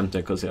going to attempt it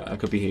because yeah, I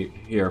could be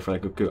here for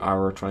like a good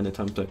hour trying to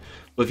attempt it.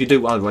 But if you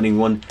do while running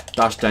one,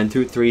 dash down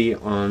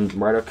 2-3 on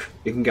Marduk,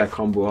 you can get a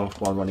combo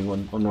off while running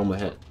one on normal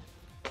hit.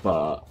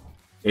 But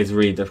it's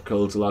really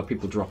difficult. A lot of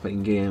people drop it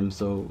in game,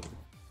 so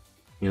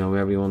you know,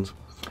 wherever you want.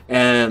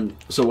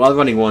 So while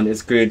running one,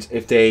 it's good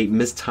if they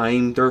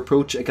mistime their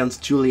approach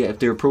against Julia. If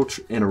they approach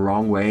in a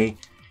wrong way,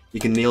 you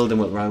can nail them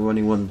with while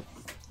running one.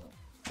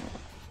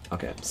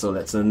 Okay, so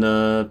that's in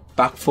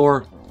back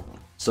 4.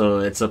 So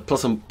it's a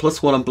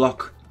 +1 on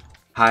block,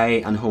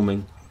 high and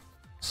homing.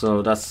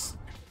 So that's,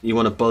 you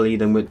want to bully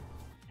them with,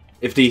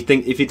 if you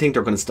think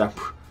they're going to step,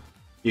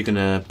 you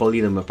can bully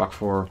them with back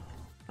 4,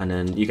 and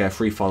then you get a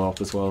free follow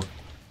up as well.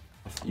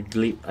 You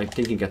believe, I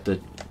think you get the,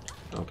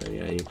 okay,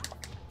 yeah,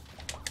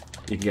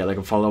 you can get like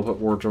a follow up at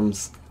war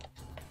drums.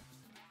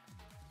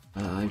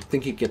 I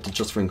think you get the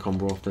just ring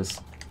combo off this.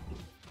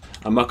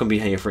 I'm not going to be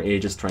here for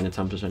ages trying to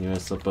attempt it anyway,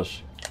 so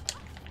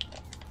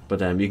but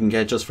you can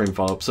get just frame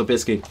follow up. So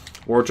basically,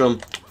 war drum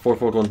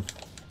 441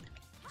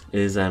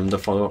 is the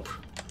follow up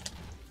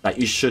that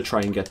you should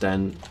try and get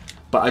then.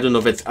 But I don't know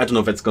if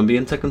it's gonna be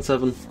in Tekken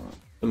 7.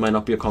 It might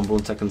not be a combo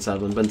in Tekken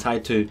 7. But in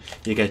TTT 2,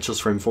 you get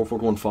just frame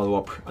 441 follow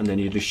up, and then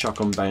you do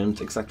shotgun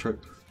bound, etc.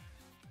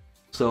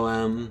 So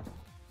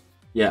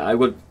yeah, I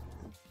wouldn't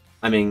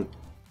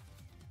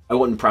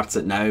practice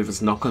it now if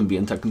it's not going to be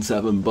in Tekken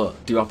 7,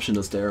 but the option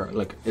is there.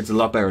 Like, it's a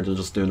lot better than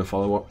just doing a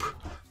follow up.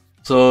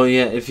 So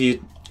yeah,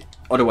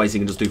 otherwise you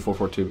can just do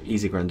 442,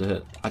 easy ground to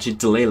hit. Actually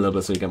delay a little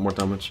bit so you get more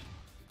damage.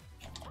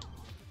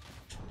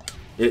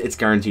 It's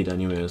guaranteed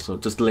anyway, so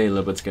just delay a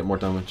little bit to get more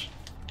damage.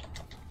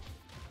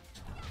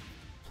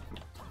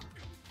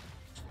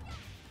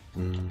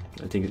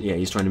 I think, yeah,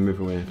 he's trying to move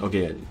away.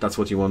 Okay, that's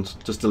what you want.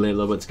 Just delay a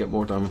little bit to get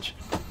more damage.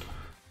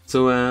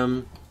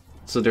 So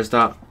so there's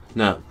that.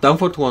 Now, down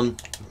foot one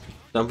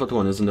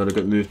is another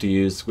good move to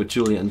use with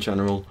Julia in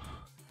general.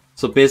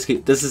 So basically,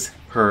 this is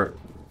her,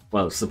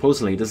 well,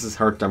 supposedly this is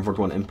her down foot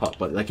 1 input,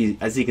 but like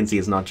as you can see,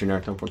 it's not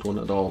generic down foot 1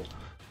 at all.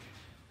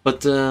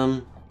 But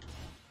now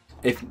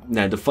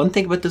the fun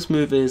thing about this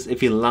move is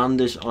if you land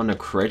it on a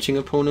crouching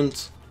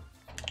opponent,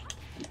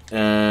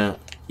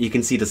 you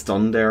can see the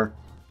stun there.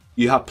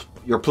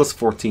 You're plus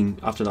 14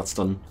 after that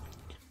stun.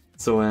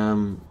 So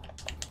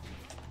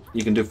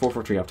you can do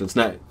 443 afterwards.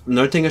 Now,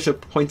 another thing I should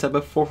point out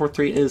about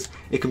 443 is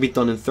it can be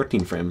done in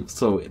 13 frames.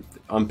 So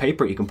on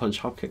paper you can punch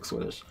hop kicks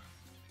with it.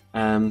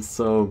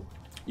 So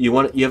you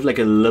have like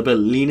a little bit of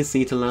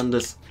leniency to land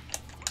this.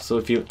 So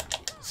if you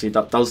see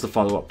that was the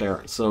follow up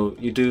there. So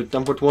you do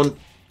down foot 1,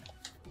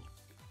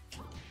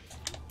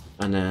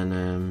 and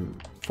then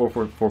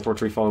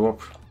 443 follow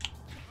up.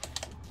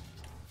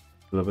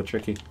 A little bit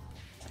tricky.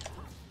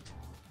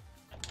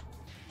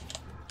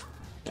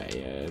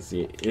 Yeah,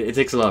 see, it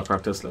takes a lot of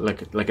practice.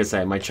 Like I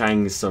said, my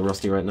Chang is so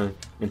rusty right now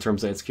in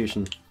terms of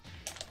execution.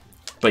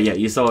 But yeah,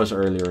 you saw it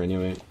earlier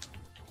anyway.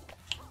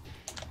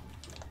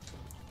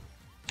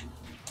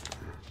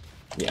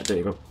 Yeah, there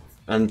you go.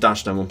 And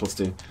dash down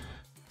 1+2.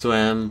 So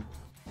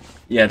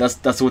yeah,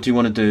 that's what you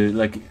want to do.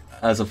 Like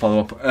as a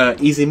follow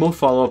up, easy mode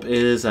follow up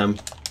is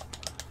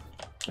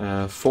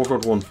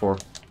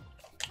 4-4-1-4.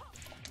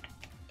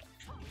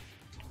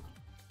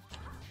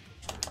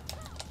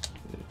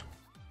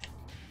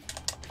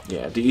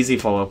 Yeah, the easy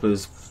follow-up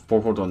is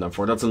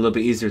 4-4-1-4. That's a little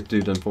bit easier to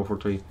do than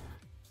 4-4-3.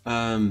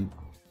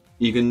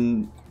 You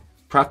can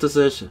practice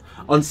it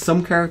on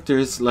some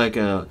characters, like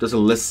there's a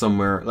list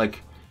somewhere,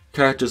 like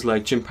characters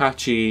like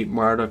Jinpachi,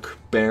 Marduk,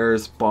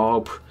 Bears,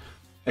 Bob,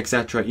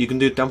 etc. You can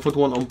do down foot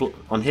 1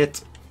 on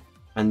hit,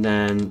 and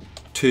then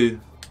 2.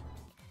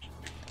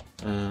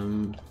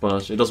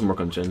 But it doesn't work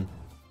on Jin.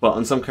 But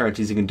on some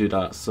characters you can do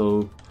that.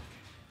 So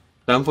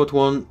down foot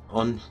 1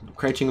 on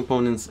crouching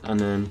opponents, and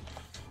then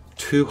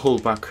 2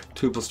 hold back,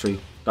 2+3.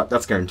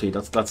 That's guaranteed.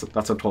 That's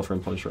a 12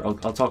 frame punisher. I'll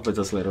talk about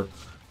this later.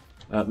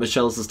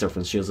 Michelle's is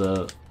different. She has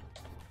a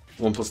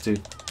 1+2,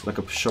 like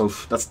a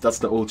shove. That's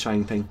the old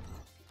Chang thing.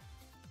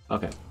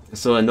 Okay.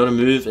 So another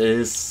move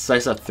is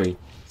Sidestep 3.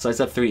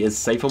 Sidestep 3 is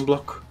safe on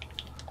block.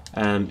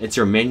 It's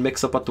your main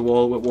mix up at the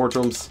wall with war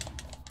drums.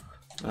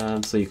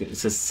 So it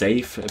says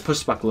safe. It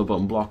pushes back a little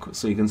bit on block,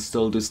 so you can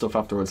still do stuff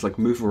afterwards, like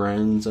move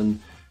around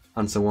and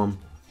so on.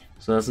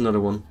 So that's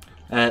another one.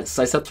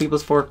 Sidestep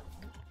 3+4.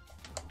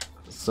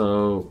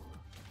 So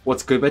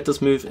what's good about this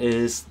move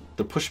is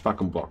the pushback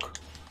and block.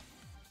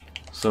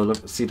 So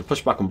look, see the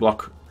pushback and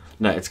block.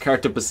 Now it's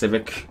character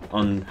specific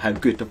on how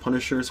good the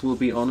punishers will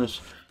be on it.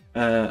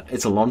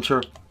 It's a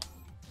launcher.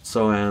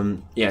 So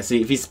yeah, see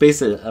if you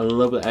space it a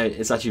little bit out,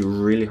 it's actually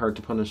really hard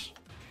to punish.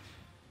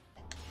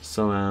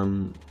 So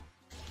and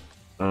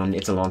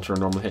it's a launcher,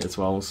 normal hit as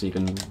well, so you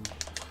can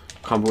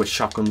combo with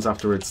shotguns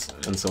afterwards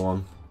and so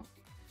on.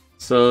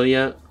 So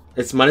yeah,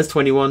 it's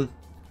 -21,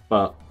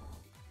 but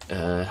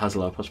has a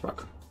lot of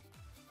pushback.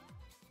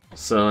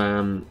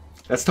 So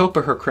let's talk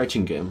about her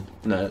crouching game.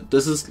 Now,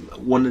 this is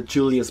one of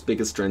Julia's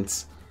biggest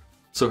strengths.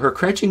 So her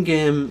crouching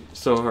game,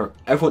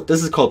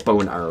 this is called bow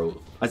and arrow.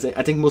 I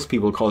think most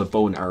people call it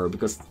bow and arrow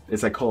because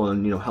it's like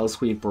calling, Hell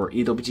Sweep or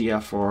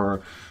EWGF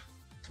or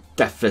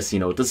Death Fist,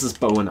 this is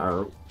bow and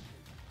arrow.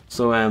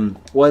 So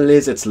what it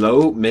is, it's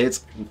low, mid,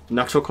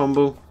 natural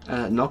combo,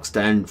 knocks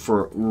down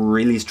for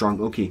really strong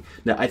Uki.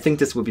 Now I think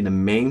this would be the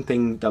main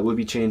thing that will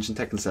be changed in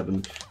Tekken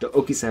 7, the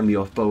Uki semi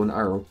of bow and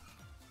arrow.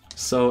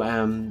 So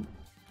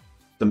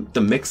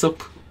the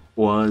mix-up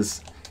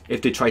was,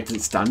 if they tried to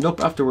stand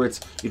up afterwards,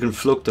 you can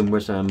float them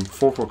with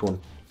 441.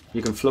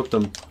 You can float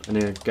them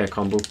and they get a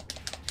combo.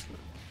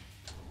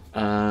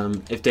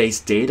 If they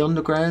stayed on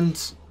the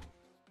ground,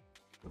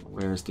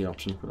 where's the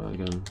option for that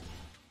again?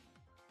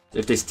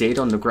 If they stayed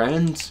on the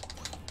ground,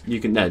 you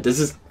can. Now this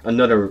is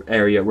another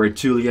area where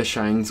Julia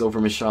shines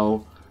over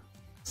Michelle.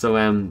 So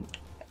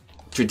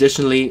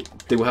traditionally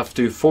they will have to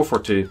do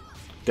 442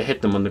 to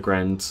hit them on the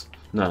ground.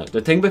 Now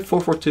the thing with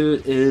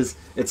 442 is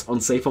it's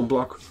unsafe on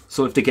block.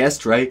 So if the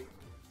guest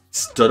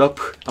stood up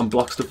and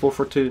blocks the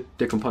 442,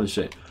 they can punish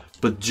it.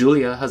 But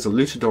Julia has a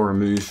luchador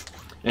move,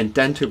 and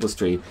then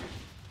 2+3.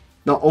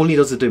 Not only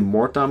does it do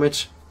more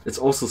damage, it's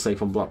also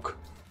safe on block.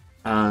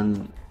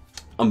 And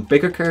on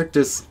bigger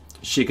characters,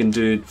 she can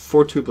do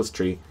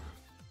 4-2+3,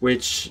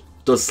 which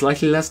does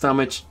slightly less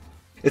damage.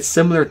 It's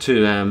similar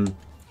to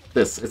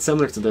this. It's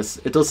similar to this.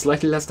 It does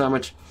slightly less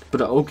damage, but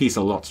the Oki's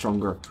a lot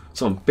stronger.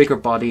 So on bigger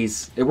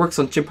bodies, it works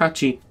on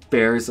Jinpachi,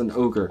 Bears, and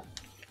Ogre.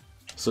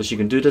 So she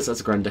can do this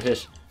as a ground to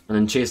hit, and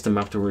then chase them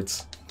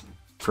afterwards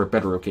for a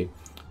better Oki.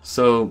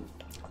 So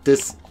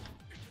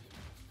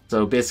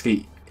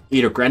basically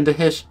either ground to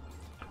hit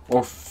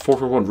or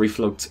 4-for-1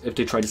 refloat if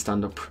they try to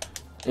stand up.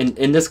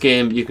 In this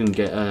game, you can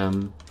get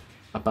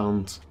a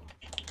bound.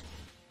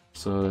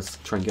 So let's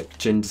try and get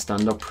Jin to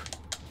stand up.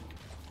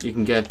 You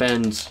can get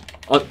bend.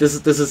 Oh, this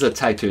is a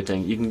tag 2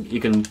 thing.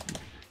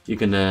 You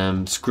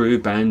can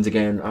screw bounds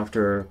again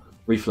after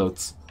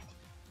refloats.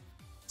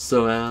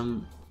 So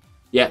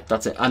yeah,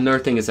 that's it. Another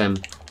thing is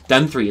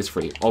Den 3 is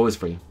free, always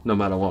free, no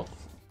matter what.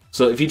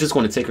 So if you just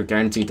want to take a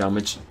guaranteed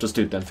damage, just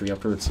do Den 3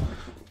 afterwards.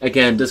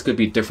 Again, this could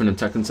be different in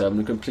Tekken 7.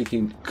 It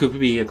could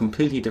be a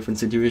completely different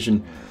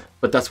situation,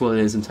 but that's what it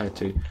is in Tag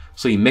 2.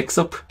 So you mix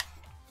up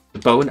the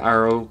bow and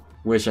arrow,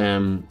 which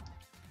the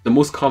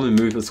most common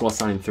move is Wall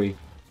Sign 3,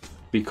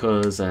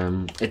 because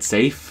it's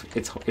safe.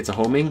 It's a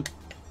homing.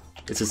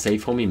 It's a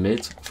safe homing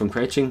mid from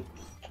crouching.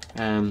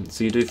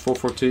 So you do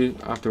 442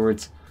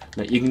 afterwards.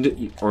 Now you can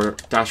do, or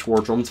dash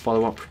war drums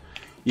follow up.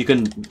 You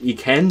can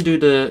do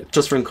the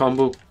just ring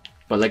combo,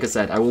 but like I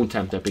said, I won't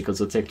tempt it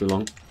because it'll take too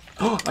long.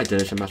 Oh, I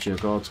did it. I'm actually a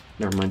god.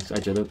 Never mind, I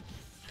did it.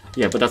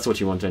 Yeah, but that's what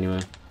you want anyway.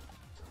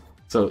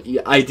 So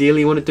you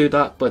ideally want to do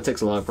that, but it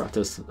takes a lot of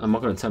practice. I'm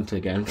not going to attempt it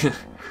again.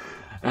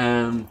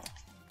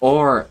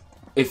 Or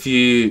if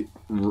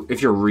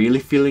you're really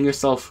feeling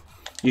yourself,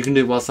 you can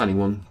do while standing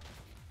 1,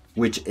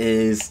 which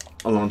is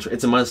a launcher.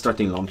 It's a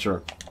 -13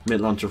 launcher,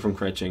 mid launcher from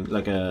crouching,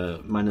 like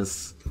a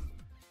minus.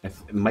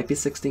 It might be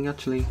 16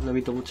 actually. Let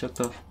me double check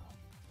that.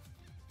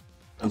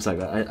 I'm sorry,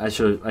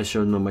 I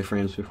should know my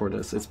frames before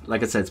this. It's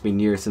like I said, it's been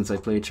years since I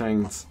played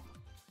Chang's.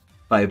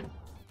 But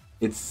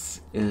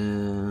it's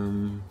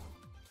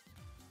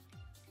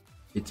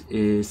it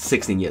is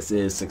 16. Yes, it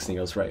is 16.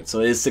 I was right.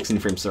 So it is 16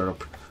 frame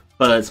startup,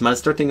 but it's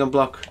 -13 on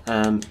block.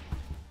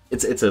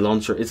 It's a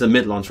launcher. It's a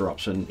mid launcher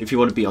option. If you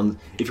want to be on,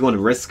 if you want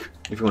to risk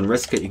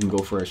it, you can go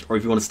for it. Or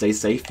if you want to stay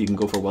safe, you can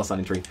go for Wall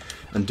Standing 3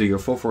 and do your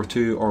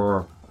 442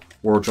 or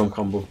War Drum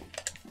combo.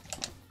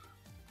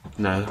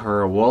 Now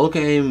her wall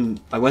game,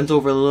 I went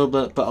over a little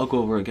bit, but I'll go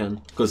over it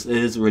again because it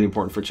is really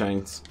important for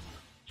Chang's.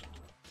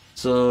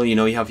 So you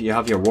have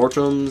your war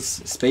drums,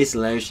 space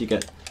allows you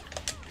get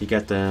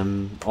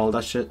all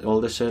this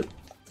shit.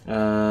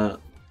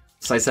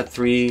 Sidestep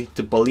 3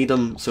 to bully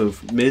them. So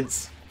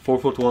mids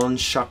 4-1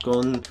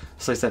 shotgun,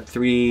 sidestep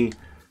 3.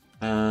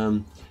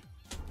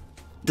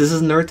 This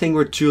is another thing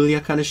where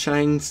Julia kind of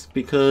shines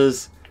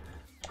because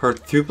her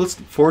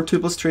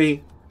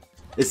 2+3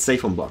 is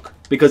safe on block.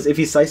 Because if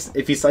you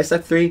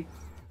sidestep 3,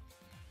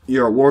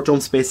 your war drum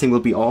spacing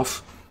will be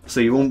off, so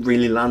you won't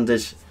really land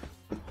it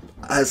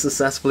as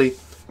successfully.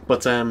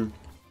 But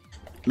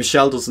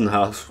Michelle doesn't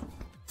have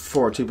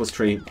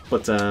 2+3,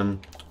 but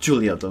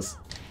Julia does.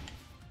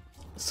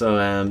 So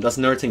that's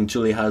another thing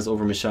Julia has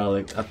over Michelle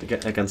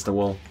against the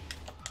wall.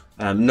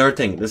 Another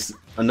thing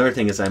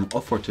is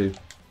up for 2.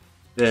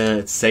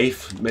 It's safe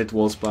mid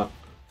wall spot.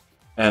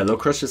 Low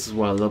crushes as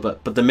well a little bit,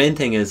 but the main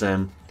thing is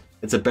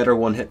it's a better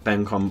one-hit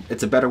bend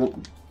It's a better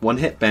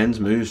one-hit bend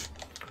move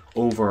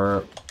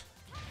over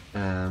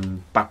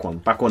back one.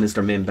 Back one is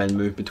their main bend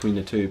move between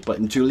the two. But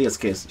in Julia's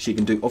case, she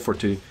can do up for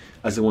 2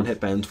 as a one-hit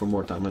bend for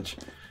more damage.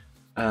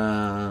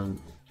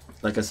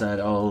 Like I said,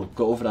 I'll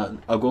go over that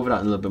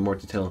in a little bit more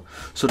detail.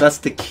 So that's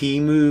the key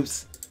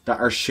moves that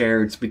are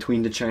shared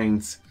between the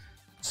Changs.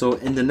 So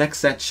in the next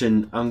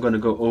section, I'm going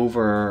to go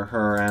over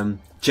her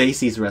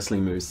JC's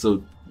wrestling moves.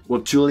 So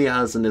what Julia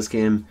has in this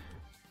game,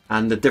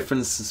 and the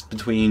differences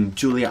between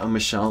Julia and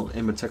Michelle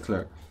in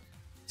particular.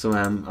 So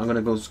I'm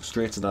gonna go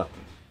straight to that.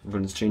 I'm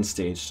gonna change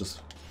stage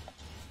just.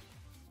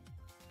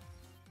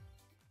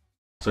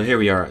 So here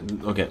we are.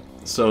 Okay,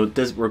 so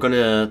this we're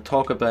gonna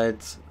talk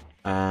about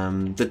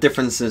the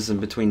differences in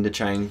between the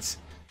Changs.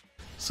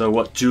 So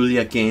what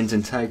Julia gained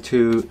in Tag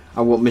 2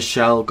 and what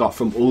Michelle got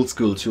from old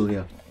school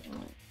Julia.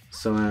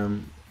 So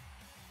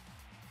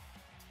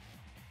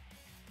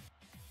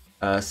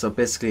so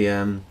basically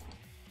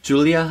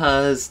Julia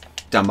has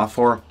down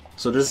 4.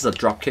 So this is a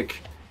drop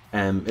kick.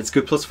 It's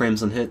good plus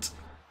frames on hit.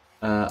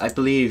 I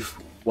believe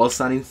while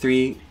standing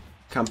 3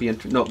 can't be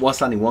while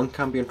standing 1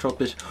 can't be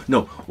interrupted.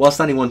 No, while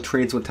standing 1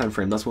 trades with 10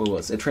 frame. That's what it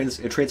was. It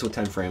trades with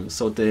 10 frames.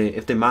 So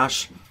if they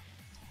mash,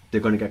 they're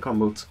going to get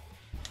combos.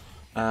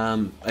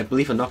 I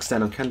believe it knocks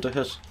down on counter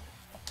hit.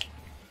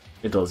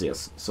 It does,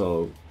 yes.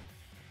 So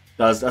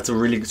that's a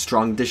really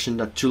strong addition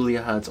that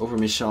Julia had over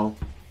Michelle.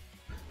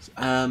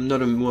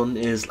 Another one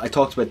is, I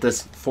talked about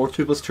this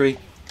 4-2 plus 3.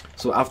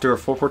 So after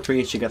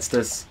 4-4-3 she gets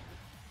this.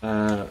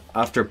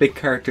 After big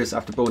characters,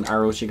 after bow and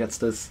arrow, she gets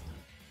this.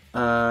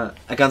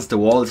 Against the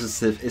wall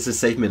is a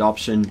safe mid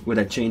option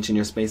without changing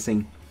your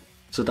spacing.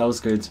 So that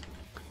was good.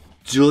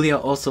 Julia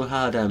also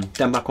had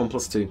them back 1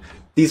 plus 2.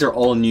 These are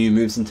all new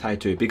moves in Tag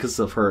 2 because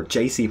of her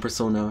JC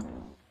persona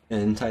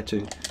in Tag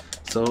 2.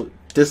 So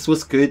this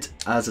was good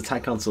as a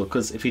tag cancel,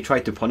 because if you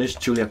tried to punish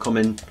Julia come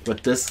in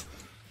with this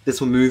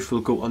move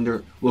will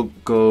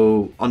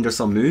go under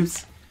some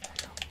moves,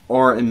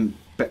 or in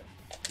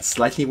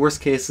slightly worse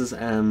cases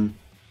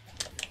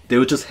they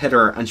would just hit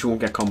her and she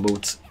won't get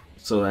comboed.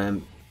 So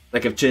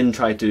like if Jin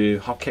tried to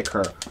hop kick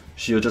her,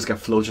 she'll just get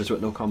floaters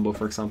with no combo,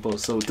 for example.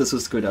 So this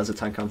was good as a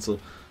tag cancel.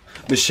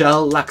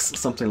 Michelle lacks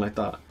something like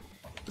that.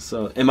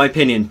 So in my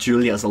opinion,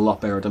 Julia is a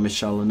lot better than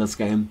Michelle in this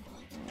game,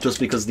 just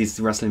because these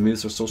wrestling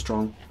moves are so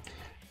strong.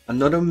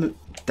 Another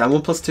down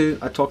 1 plus 2,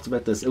 I talked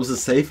about this. It was a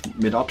safe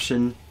mid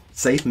option,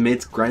 safe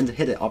mid ground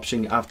hit it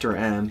option after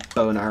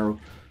bow and arrow.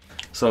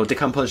 So they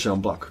can't punish it on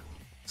block.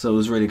 So it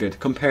was really good.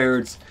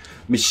 Compared,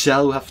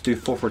 Michelle will have to do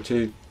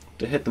 4-4-2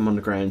 to hit them on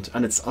the ground,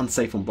 and it's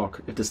unsafe on block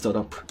if they stood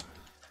up.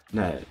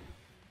 Now,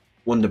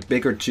 one of the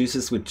bigger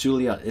juices with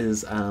Julia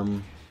is her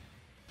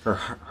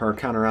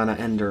Canorana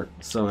ender.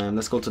 So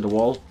let's go to the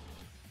wall.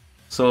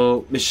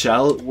 So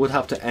Michelle would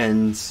have to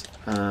end.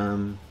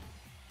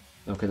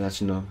 Okay, let's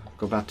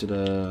go back to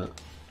the.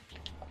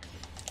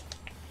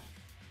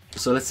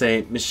 So let's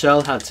say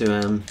Michelle had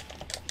to.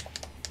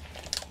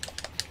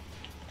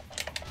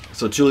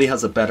 So Julie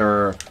has a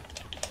better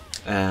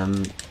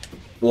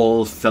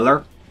wall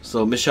filler.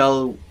 So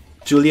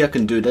Julia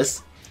can do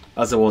this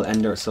as a wall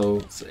ender.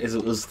 So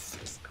it was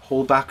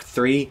hold back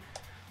 3,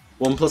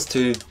 1 plus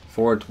 2,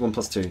 forward 1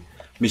 plus 2.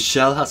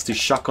 Michelle has to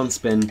shotgun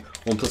spin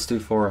 1 plus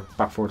 2 forward,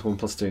 back forward 1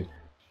 plus 2.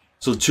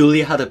 So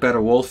Julia had a better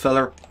wall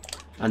filler,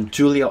 and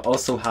Julia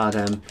also had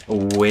a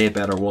way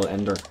better wall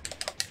ender.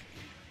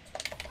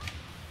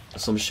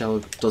 So Michelle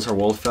does her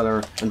wall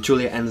filler, and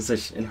Julia ends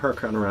it in her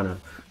Canorana.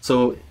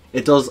 So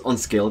it does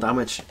unscale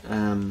damage.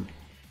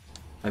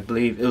 I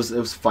believe it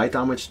was 5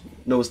 damage.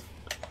 No,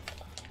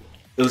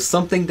 it was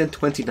something then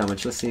 20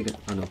 damage. Let's see again.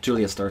 Oh no,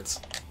 Julia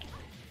starts.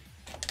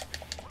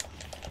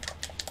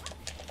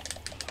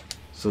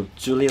 So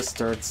Julia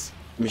starts,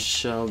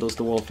 Michelle does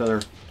the wall filler.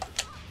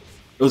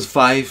 It was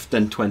 5,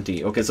 then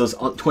 20. Okay, so it's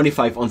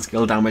 25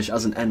 unskilled damage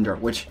as an ender,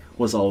 which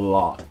was a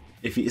lot,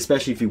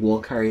 especially if you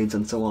wall carried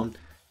and so on.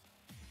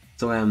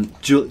 So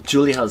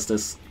Julia has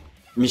this,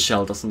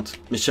 Michelle doesn't.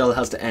 Michelle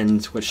has to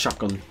end with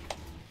shotgun,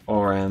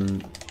 or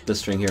this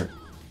string here,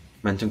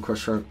 Momentum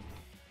Crusher.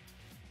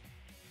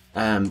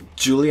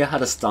 Julia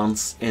had a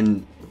stance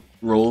in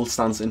roll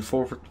stance in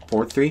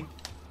 4-3.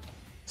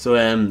 So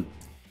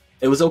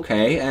it was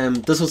okay.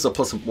 This was a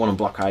 +1 on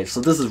block high. So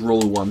this is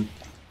roll 1.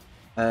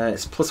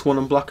 It's +1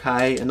 on block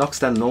high. It knocks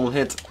down a normal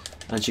hit,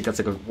 and she gets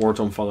like a war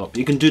drum follow up.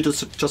 You can do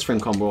this just frame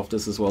combo off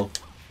this as well,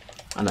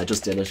 and I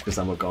just did it because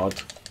I'm a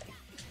god.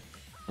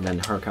 And then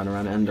her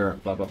Canorana ender,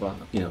 blah blah blah.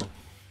 You know.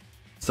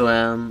 So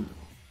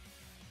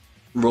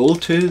roll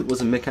 2 was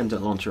a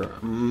mid-candidate launcher.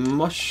 I'm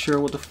not sure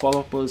what the follow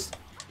up was.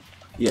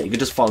 Yeah, you could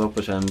just follow up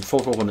with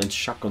 4-4-1 and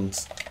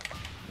shotguns,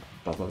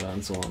 blah blah blah,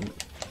 and so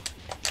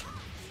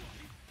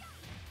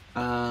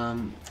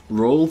on.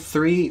 Roll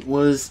 3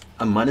 was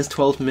a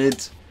 -12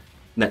 mid.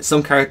 Now,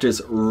 some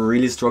characters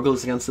really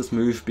struggles against this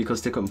move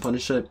because they couldn't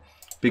punish it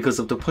because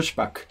of the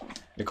pushback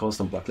it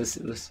caused on block.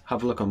 Let's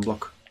have a look on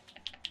block.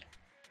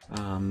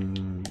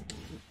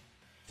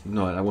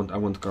 No, I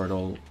won't guard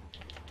all.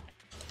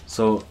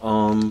 So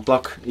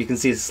block, you can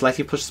see it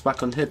slightly pushes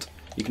back on hit.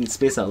 You can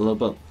space out a little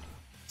bit.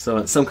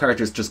 So some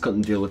characters just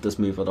couldn't deal with this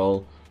move at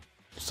all.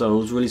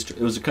 So it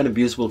was kind of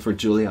useful for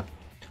Julia.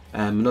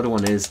 Another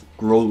one is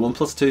roll 1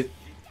 plus 2.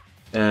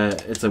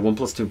 It's a 1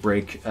 plus 2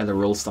 break at a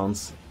roll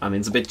stance. I mean,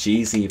 it's a bit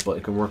cheesy, but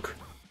it can work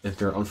if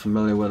they're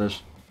unfamiliar with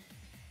it.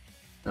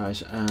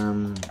 Right,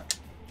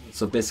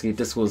 so basically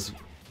this was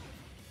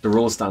the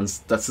roll stance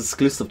that's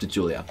exclusive to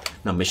Julia.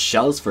 Now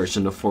Michelle's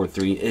version of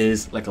 4-3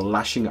 is like a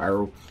lashing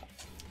arrow.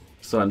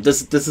 So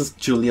this is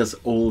Julia's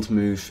old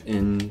move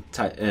in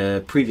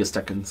previous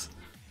Tekkens.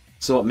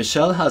 So what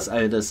Michelle has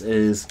out of this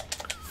is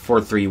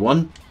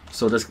 4-3-1.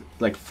 So this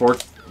like four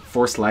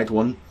slide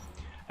 1.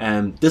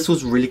 This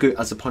was really good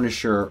as a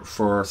punisher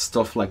for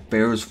stuff like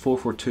Bear's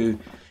 4-4-2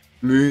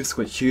 moves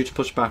with huge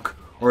pushback,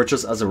 or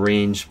just as a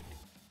range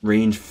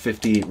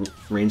 50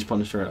 range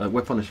punisher,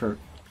 whip punisher.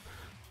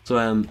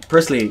 So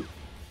personally,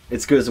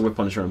 it's good as a whip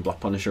punisher and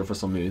block punisher for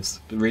some moves,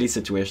 but really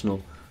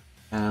situational.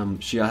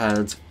 She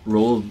had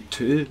roll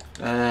 2,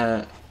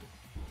 4-3-2.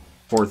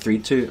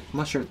 I'm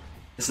not sure.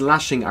 It's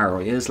lashing arrow.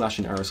 It is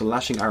lashing arrow. So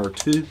lashing arrow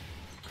 2.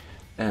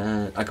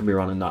 I could be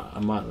wrong on that.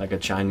 I'm not like a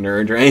Chang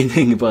nerd or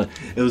anything, but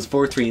it was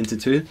 4-3 into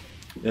 2.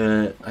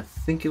 I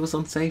think it was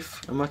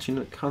unsafe. I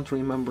can't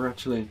remember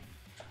actually.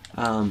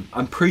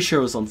 I'm pretty sure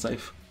it was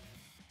unsafe.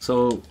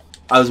 So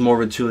I was more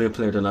of a Julia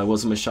player than I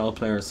was a Michelle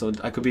player, so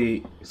I could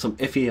be some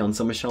iffy on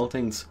some Michelle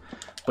things.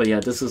 But yeah,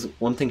 this is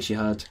one thing she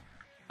had.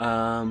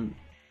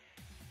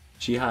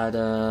 She had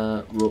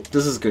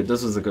this is good.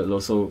 This was a good low.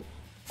 So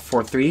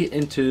 4-3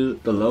 into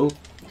the low.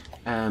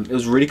 It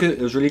was really good.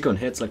 It was really good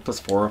hits, like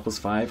 +4,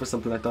 +5 or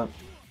something like that.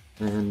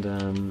 And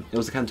it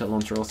was a counter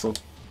launcher also,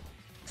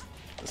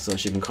 so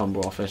she can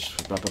combo off it.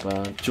 Blah blah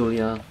blah.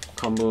 Julia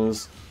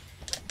combos.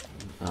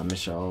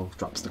 Michelle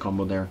drops the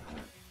combo there.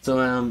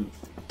 So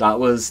that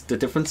was the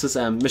differences.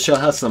 Michelle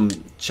has some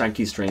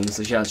shanky strings.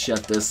 So she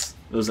had this.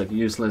 It was like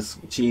useless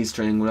cheese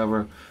string,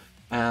 whatever.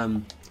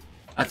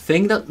 I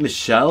think that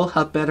Michelle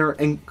had better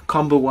in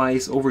combo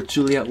wise over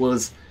Julia.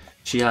 Was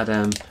she had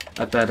a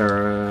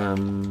better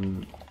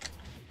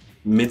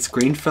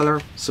mid-screen filler,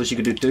 so she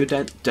could do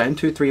down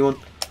 2-3-1,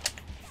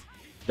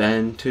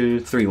 then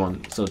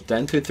 2-3-1. So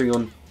down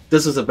 2-3-1.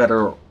 This is a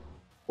better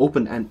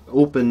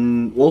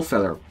open wall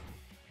filler,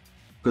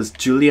 because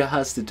Julia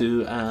has to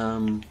do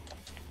the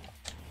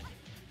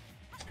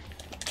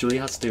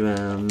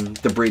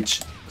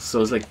bridge,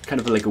 so it's like kind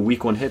of like a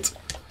weak one hit.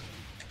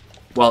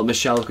 While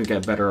Michelle could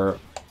get better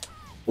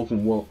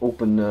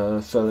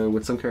open filler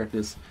with some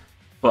characters.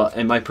 But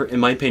in my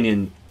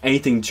opinion,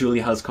 anything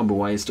Julia has combo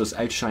wise just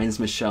outshines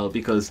Michelle,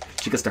 because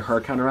she gets the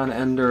Hurricane around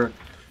ender,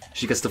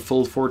 she gets the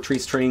full 4-3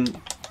 string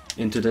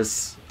into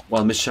this,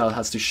 while Michelle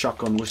has to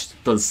shotgun, which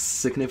does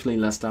significantly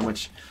less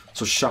damage.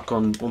 So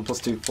shotgun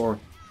 1+2 4,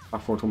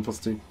 back 4 to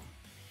 1+2.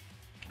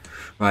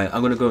 Right,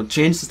 I'm gonna go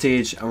change the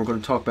stage and we're gonna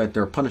talk about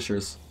their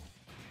punishers.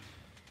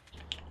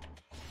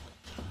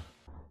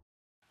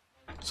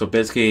 So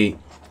basically,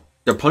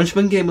 their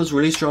punishment game was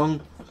really strong.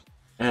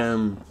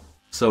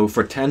 So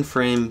for 10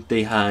 frame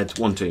they had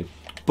 1-2.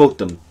 Both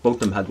them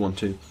had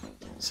 1-2.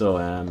 So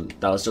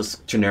that was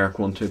just generic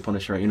 1-2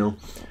 punisher, you know.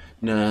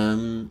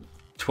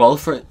 12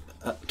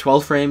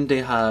 frame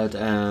they had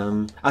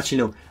actually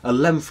no,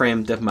 11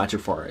 frame they have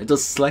magic 4. It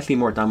does slightly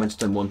more damage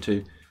than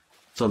 1-2.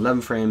 So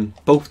 11 frame,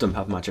 both of them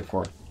have magic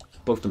 4.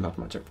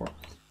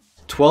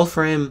 12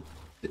 frame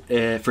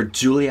for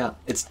Julia,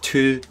 it's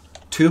 2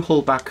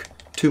 hold back,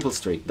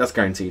 2+3. That's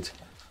guaranteed.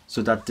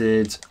 So that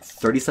did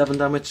 37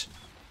 damage.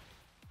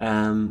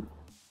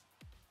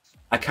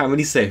 I can't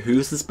really say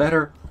whose is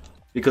better,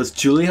 because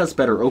Julie has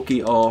better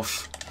Oki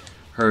off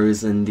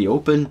hers in the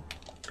open,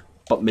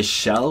 but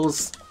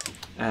Michelle's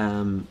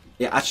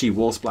it actually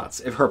wall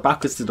splats. If her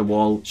back is to the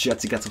wall, she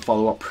actually gets a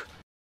follow up.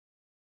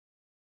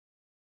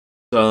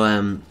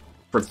 So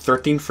for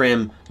 13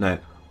 frame, now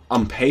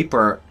on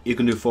paper you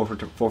can do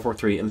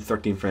 4-4-3 in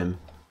 13 frame.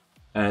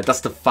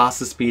 That's the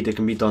fastest speed it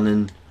can be done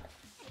in.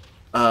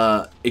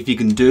 If you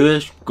can do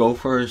it, go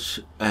for it.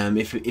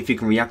 If you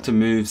can react to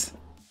moves,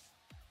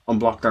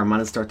 unblock their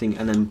mana starting,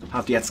 and then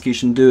have the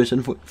execution do it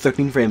in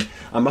 13 frame.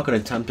 I'm not going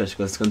to attempt it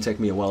because it's going to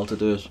take me a while to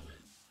do it.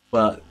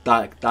 But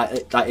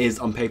that is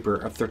on paper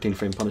a 13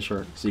 frame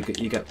punisher. So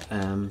you get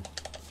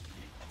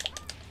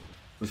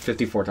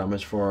 54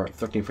 damage for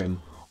 13 frame.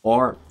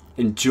 Or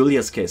in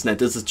Julia's case, now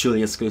this is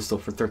Julia's school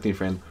stuff for 13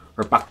 frame.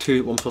 Her back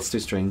 2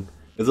 1+2 string.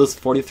 It does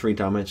 43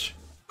 damage.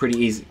 Pretty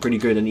easy, pretty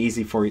good and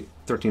easy for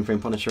 13 frame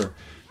punisher.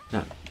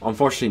 Now,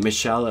 unfortunately,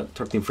 Michelle at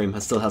 13 frame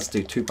still has to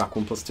do 2 back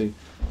 1+2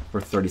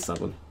 for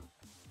 37.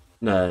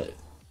 Now,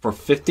 for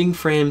 15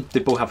 frame, they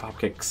both have hop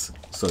kicks,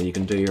 so you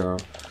can do your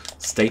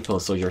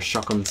staples, so your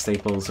shotgun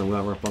staples or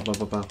whatever, blah blah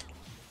blah blah.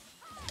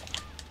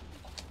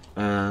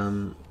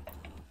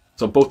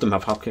 So both of them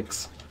have hop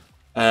kicks.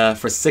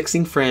 For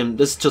 16 frame,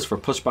 this is just for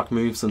pushback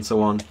moves and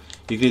so on.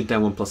 You can do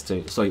down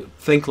 1+2. So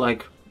think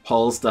like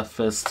Paul's Death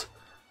Fist.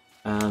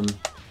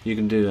 You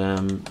can do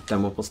down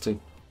 1+2.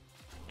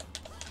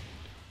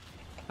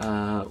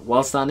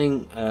 While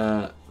standing,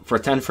 for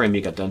 10 frame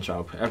you get den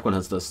job. Everyone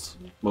has this.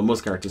 Well,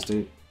 most characters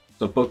do.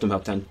 So both of them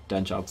have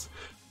den jobs.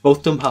 Both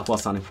of them have while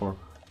standing for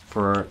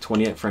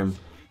 28 frame.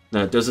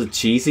 Now there's a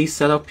cheesy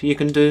setup you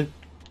can do.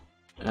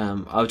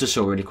 I'll just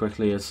show really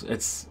quickly.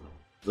 It's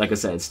like I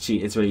said,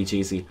 it's really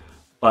cheesy.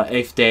 But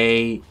if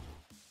they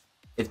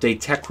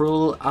tech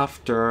roll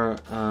after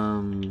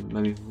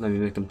let me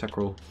make them tech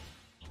roll.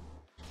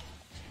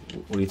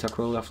 Will you tech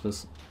roll after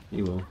this?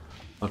 You will.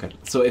 Okay,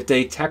 so if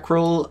they tech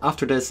roll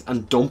after this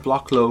and don't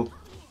block low,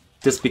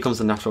 this becomes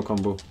a natural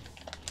combo.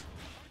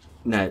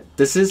 Now,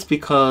 this is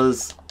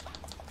because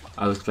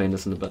I'll explain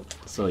this in a bit.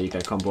 So you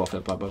get combo off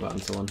it, blah blah blah,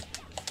 and so on.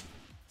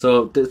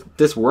 So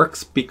this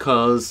works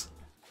because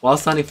while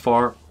standing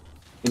 4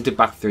 into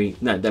back 3,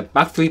 no, the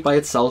back 3 by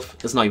itself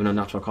is not even a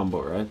natural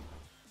combo, right?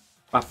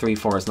 Back 3,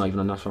 4 is not even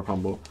a natural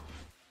combo.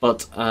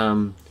 But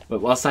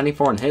while standing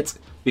 4 and hits,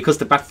 because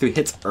the back 3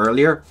 hits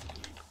earlier,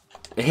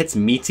 it hits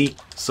meaty,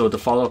 so the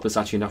follow-up is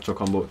actually a natural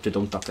combo if they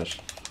don't duck it.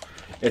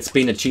 It's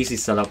been a cheesy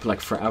setup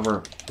like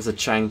forever. It's a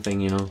Chang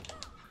thing, you know.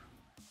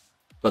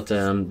 But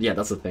yeah,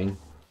 that's the thing.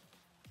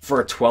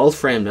 For a 12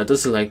 frame, now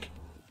this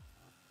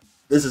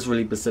is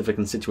really specific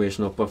and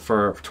situational, but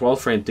for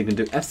 12 frame they can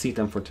do FC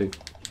then for 2.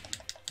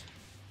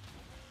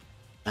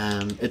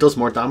 It does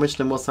more damage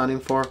than what's standing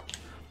for,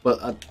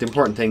 but the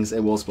important thing is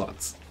it wall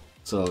splats.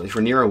 So if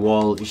you're near a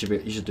wall, you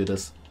should do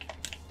this.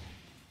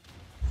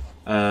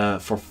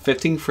 For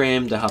 15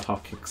 frame, they have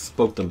hop kicks.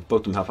 Both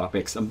them have hop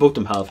kicks, and both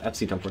them have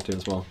FC then for 2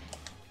 as well.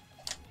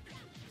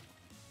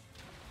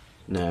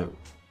 Now,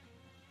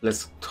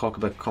 let's talk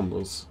about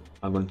combos.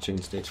 I'm going to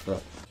change stage for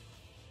that.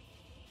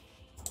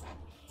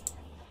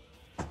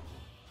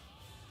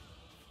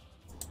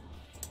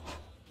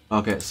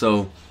 Okay,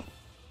 so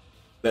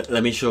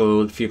let me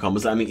show a few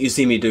combos. I mean, you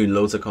see me do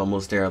loads of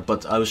combos there,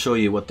 but I'll show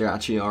you what they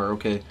actually are,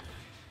 okay?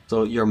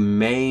 So your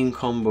main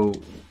combo,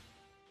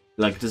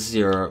 like this is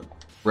your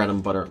bread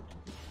and butter.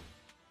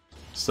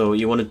 So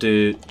you want to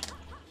do,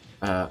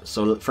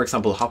 so for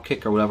example, hop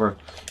kick or whatever,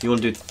 you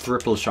want to do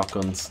triple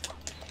shotguns.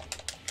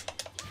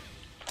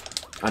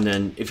 And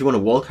then if you want to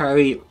wall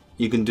carry,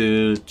 you can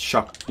do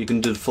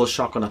the full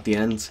shotgun at the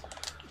end,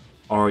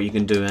 or you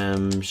can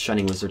do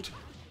Shining Wizard.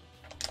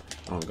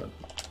 Oh my god.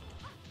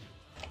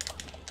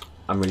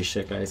 I'm really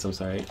shit, guys, I'm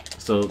sorry.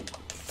 So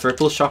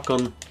triple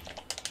shotgun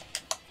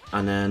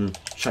and then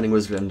Shining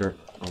Wizard under.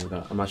 Oh my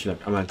god, I'm actually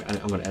like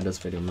I'm gonna end this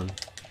video, man.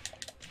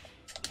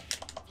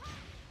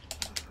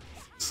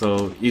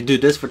 So you do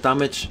this for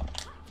damage,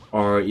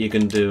 or you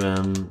can do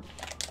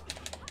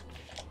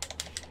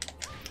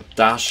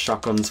dash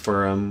shotguns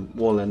for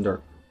wall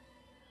ender.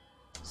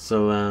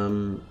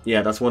 So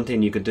yeah, that's one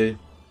thing you could do.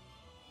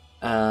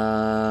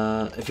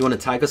 If you want to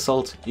tag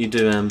assault, you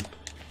do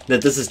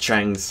this is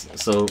Chang's,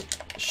 so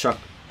shock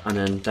and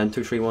then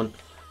 2 3 1,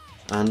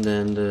 and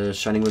then the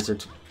Shining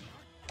Wizard.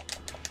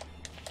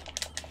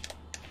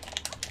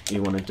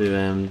 You want to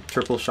do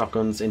triple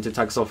shotguns into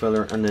tag assault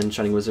filler and then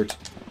Shining Wizard.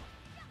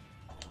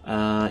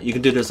 You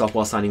can do this off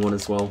while standing 1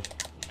 as well,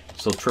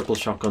 so triple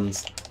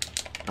shotguns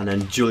and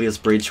then Julia's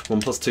Bridge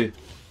 1+2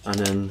 and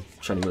then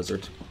Shining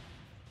Wizard.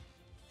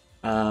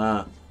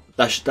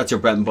 That's your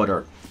bread and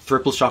butter.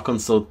 Triple shotgun,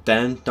 so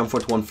down 4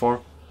 to 1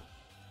 4,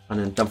 and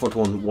then down 4 to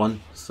 1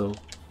 1. So,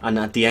 and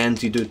at the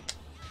end you do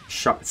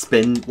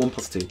spin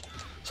 1+2.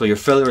 So your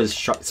filler is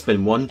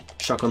spin 1,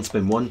 shotgun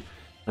spin 1,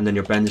 and then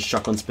your bend is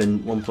shotgun spin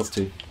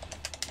 1+2.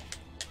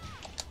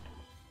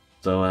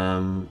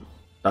 So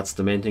that's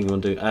the main thing you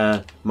want to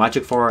do.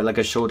 Magic 4, like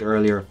I showed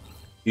earlier,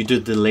 you do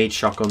the late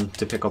shotgun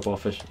to pick up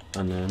off it,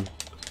 and then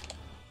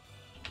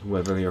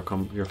whoever your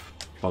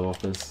follow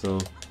up is. So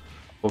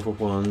 4 for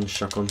 1,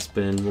 shotgun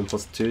spin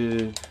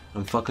 1+2.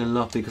 I'm fucking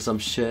lucky because I'm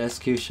shit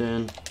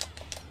execution.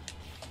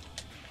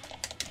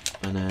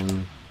 And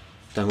then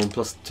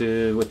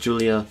 1+2 with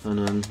Julia, and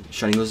then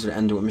Shining Wizard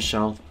end with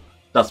Michelle.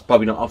 That's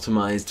probably not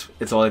optimized.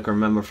 It's all I can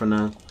remember for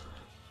now.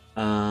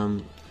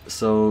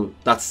 So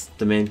that's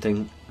the main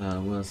thing.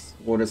 Was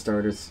order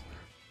starters.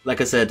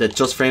 Like I said, the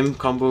just frame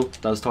combo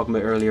that I was talking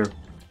about earlier.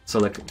 So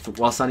like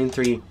while standing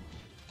 3,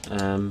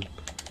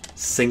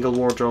 single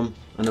war drum,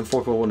 and then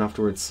 4 for 1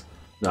 afterwards.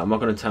 No, I'm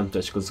not going to attempt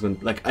this because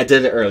like I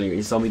did it earlier.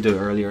 You saw me do it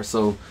earlier,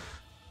 so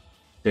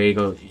there you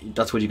go.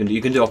 That's what you can do.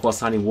 You can do off while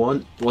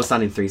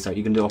standing 3. Sorry,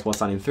 you can do off while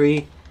standing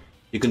 3.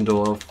 You can do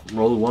off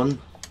roll 1.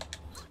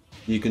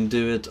 You can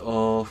do it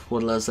off.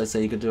 What else I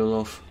say? You can do it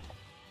off.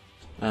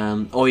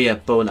 Oh yeah,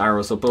 bow and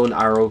arrow. So bow and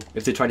arrow.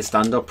 If they try to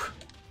stand up,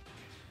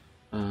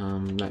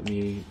 let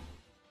me.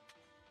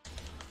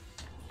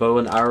 Bow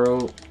and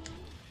arrow,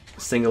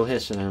 single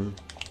hit.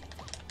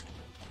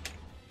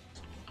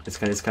 It's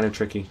kind of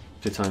tricky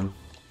to time.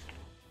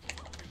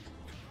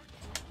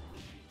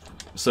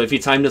 So if you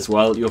time this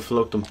well, you'll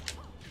float them.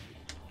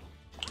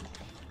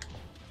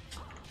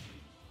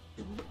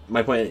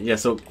 My point, yeah.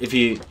 So if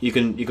you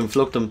can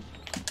float them,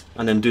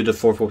 and then do the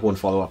 4 for 1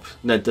 follow up.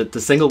 Now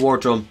the single war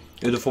drum,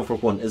 do the 4 for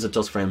 1 is a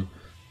just frame.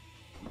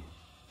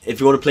 If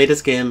you want to play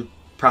this game,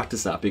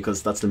 practice that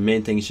because that's the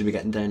main thing you should be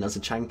getting down as a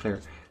Chang player.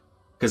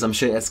 Because I'm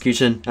shit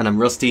execution and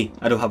I'm rusty.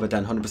 I don't have it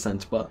down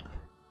 100%, but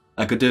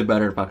I could do it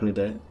better back in the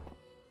day.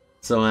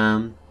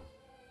 So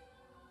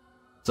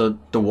so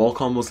the wall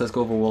combos, let's go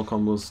over wall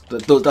combos.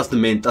 That's the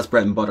main, that's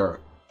bread and butter.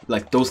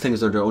 Like those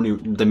things are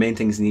the main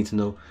things you need to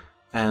know.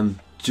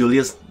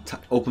 Julia's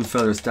open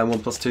filler is down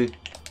 1+2.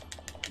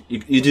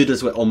 You do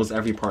this with almost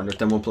every partner,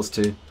 down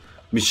 1+2.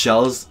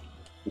 Michelle's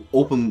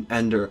open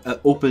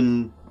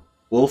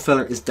wall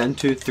filler is down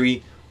 2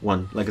 3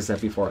 1. Like I said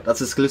before,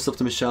 that's exclusive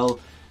to Michelle,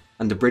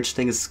 and the bridge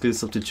thing is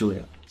exclusive to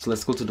Julia. So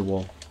let's go to the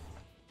wall.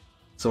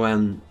 So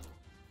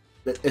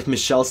if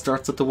Michelle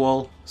starts at the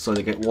wall, so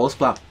they get wall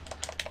splat.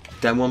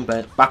 Down 1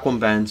 bend, back 1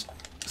 bend.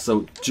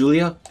 So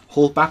Julia,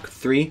 hold back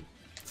 3,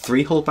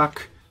 3 hold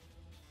back,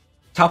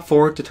 tap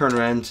forward to turn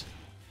around.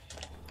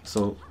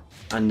 So,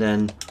 and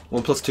then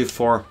 1+2,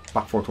 4,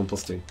 back forward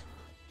 1+2.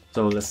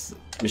 So let's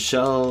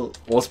Michelle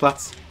wall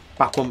splats,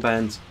 back 1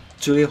 bound,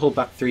 Julia hold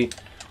back 3,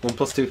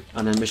 1+2,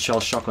 and then Michelle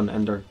shotgun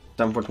ender,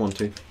 down forward 1,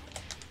 2.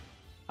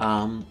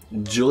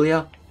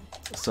 Julia,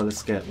 so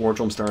let's get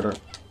wardrobe starter.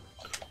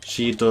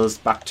 She does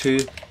back 2,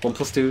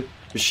 1+2,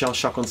 Michelle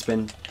shotgun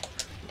spin,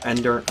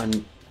 ender,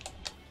 and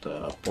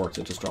the board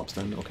it just drops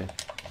down. Okay.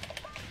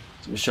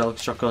 So Michelle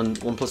shotgun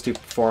 1+2,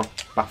 4,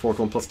 back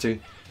forward 1+2,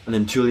 and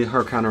then Julia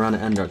her Canorana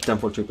ender, down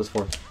forward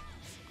 3+4.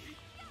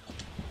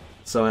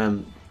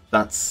 So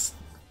that's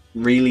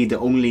really the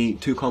only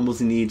 2 combos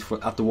you need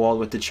for at the wall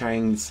with the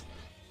Changs.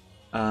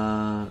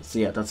 So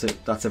yeah, that's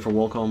it. That's it for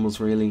wall combos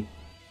really.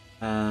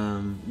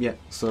 Yeah,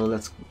 so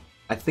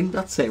I think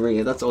that's it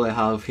really. That's all I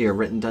have here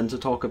written down to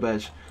talk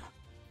about.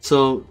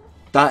 So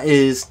that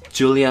is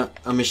Julia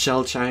and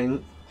Michelle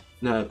Chang.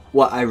 Now,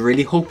 what I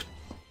really hope,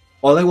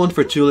 all I want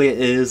for Julia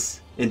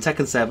is in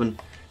Tekken 7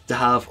 to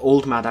have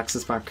old Mad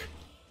Axes back,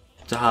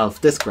 to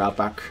have this grab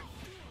back.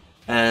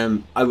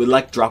 I would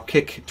like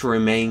dropkick to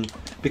remain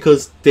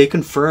because they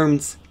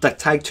confirmed that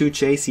Tag 2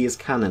 JC is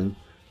canon.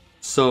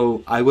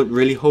 So I would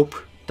really hope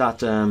that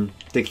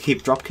they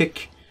keep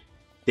dropkick.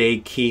 They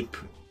keep.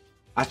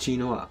 Actually, you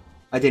know what?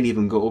 I didn't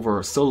even go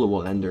over solo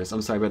wall enders.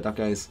 I'm sorry about that,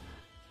 guys.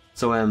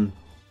 So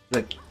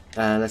like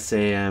let's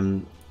say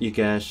you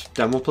get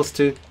down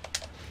 1+2,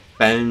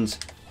 bound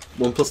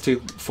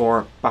 1+2,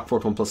 4, back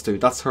forward 1+2.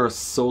 That's her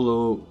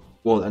solo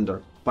wall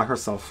ender by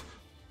herself.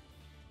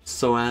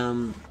 So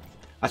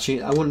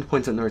actually, I want to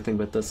point out another thing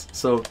about this.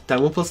 So down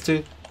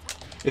 1+2,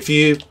 if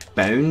you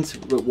bound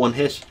with 1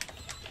 hit,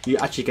 you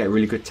actually get a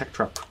really good tech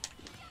trap.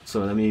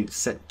 So let me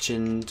set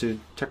Jin to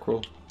tech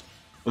roll.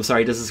 I'm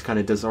sorry, this is kind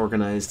of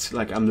disorganized.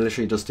 Like I'm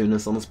literally just doing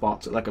this on the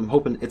spot. Like I'm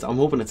hoping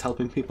it's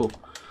helping people.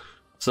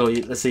 So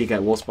let's say you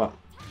get wall spot,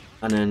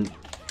 and then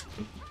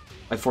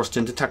I force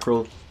Jin to tech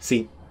roll.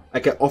 See, I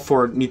get off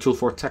for neutral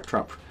for tech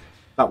trap.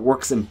 That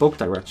works in both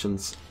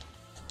directions.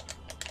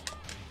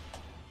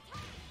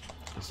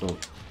 So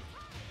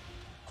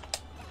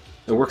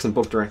it works in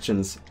both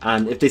directions,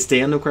 and if they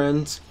stay on the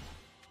ground,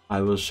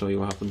 I will show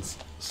you what happens.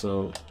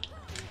 So,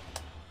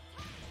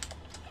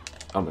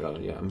 oh my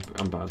god, yeah,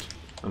 I'm bad.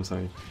 I'm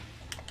sorry.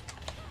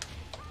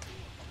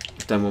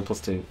 Then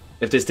 1+2.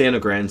 If they stay on the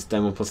ground,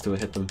 then 1+2 will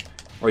hit them,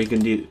 or you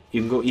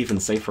can go even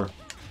safer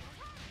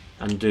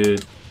and do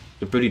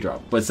the booty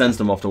drop, but it sends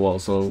them off the wall.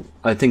 So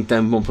I think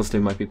then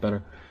 1+2 might be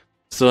better.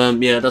 So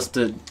yeah, that's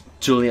the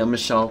Julia and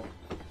Michelle.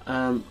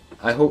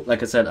 I hope,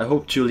 like I said, I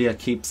hope Julia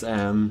keeps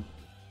the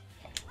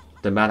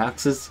Mad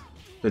Axes,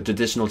 the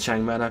traditional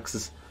Chang Mad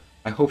Axes.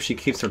 I hope she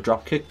keeps her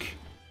dropkick.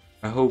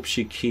 I hope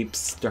she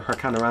keeps her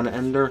Canorana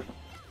ender.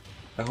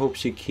 I hope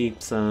she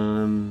keeps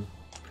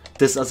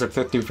this as a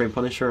 13 frame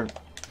Punisher,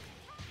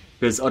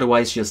 because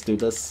otherwise she just do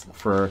this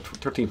for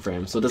 13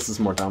 frames, so this is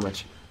more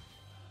damage.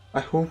 I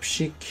hope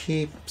she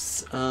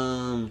keeps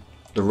the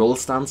roll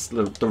stance.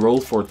 The roll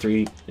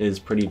 4-3 is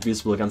pretty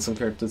useful against some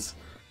characters,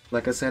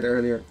 like I said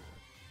earlier.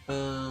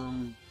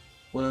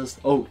 What else?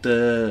 Oh,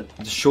 the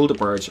shoulder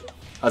barge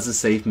as a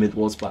save mid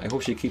wall splat. I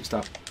hope she keeps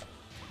that.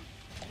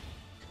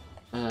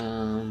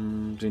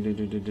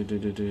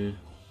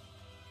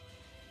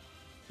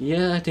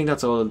 Yeah, I think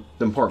that's all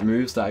the important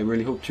moves that I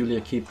really hope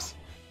Julia keeps,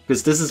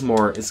 because this is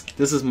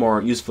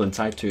more useful in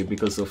Type 2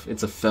 because of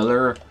it's a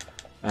filler.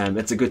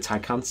 It's a good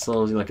tag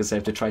cancel. Like I said,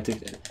 if they try to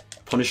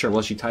punish her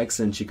while she tags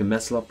in, she can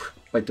mess it up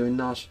by doing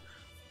that.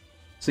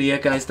 So yeah,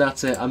 guys,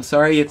 that's it. I'm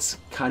sorry it's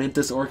kind of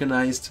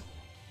disorganized,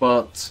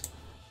 but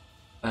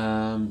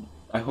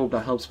I hope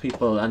that helps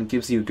people and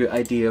gives you a good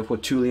idea of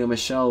what Julia and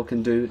Michelle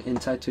can do in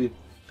Type 2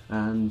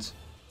 and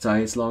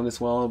Zai's long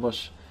as well.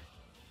 But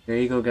there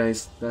you go,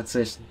 guys. That's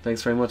it.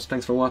 Thanks very much.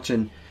 Thanks for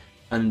watching,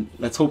 and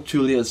let's hope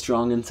Julia is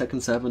strong in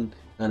Tekken 7.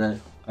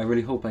 And I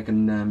really hope I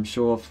can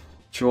show off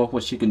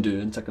what she can do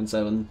in Tekken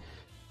 7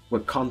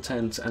 with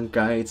content and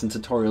guides and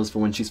tutorials for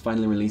when she's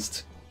finally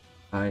released.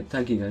 Alright,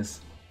 thank you,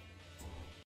 guys.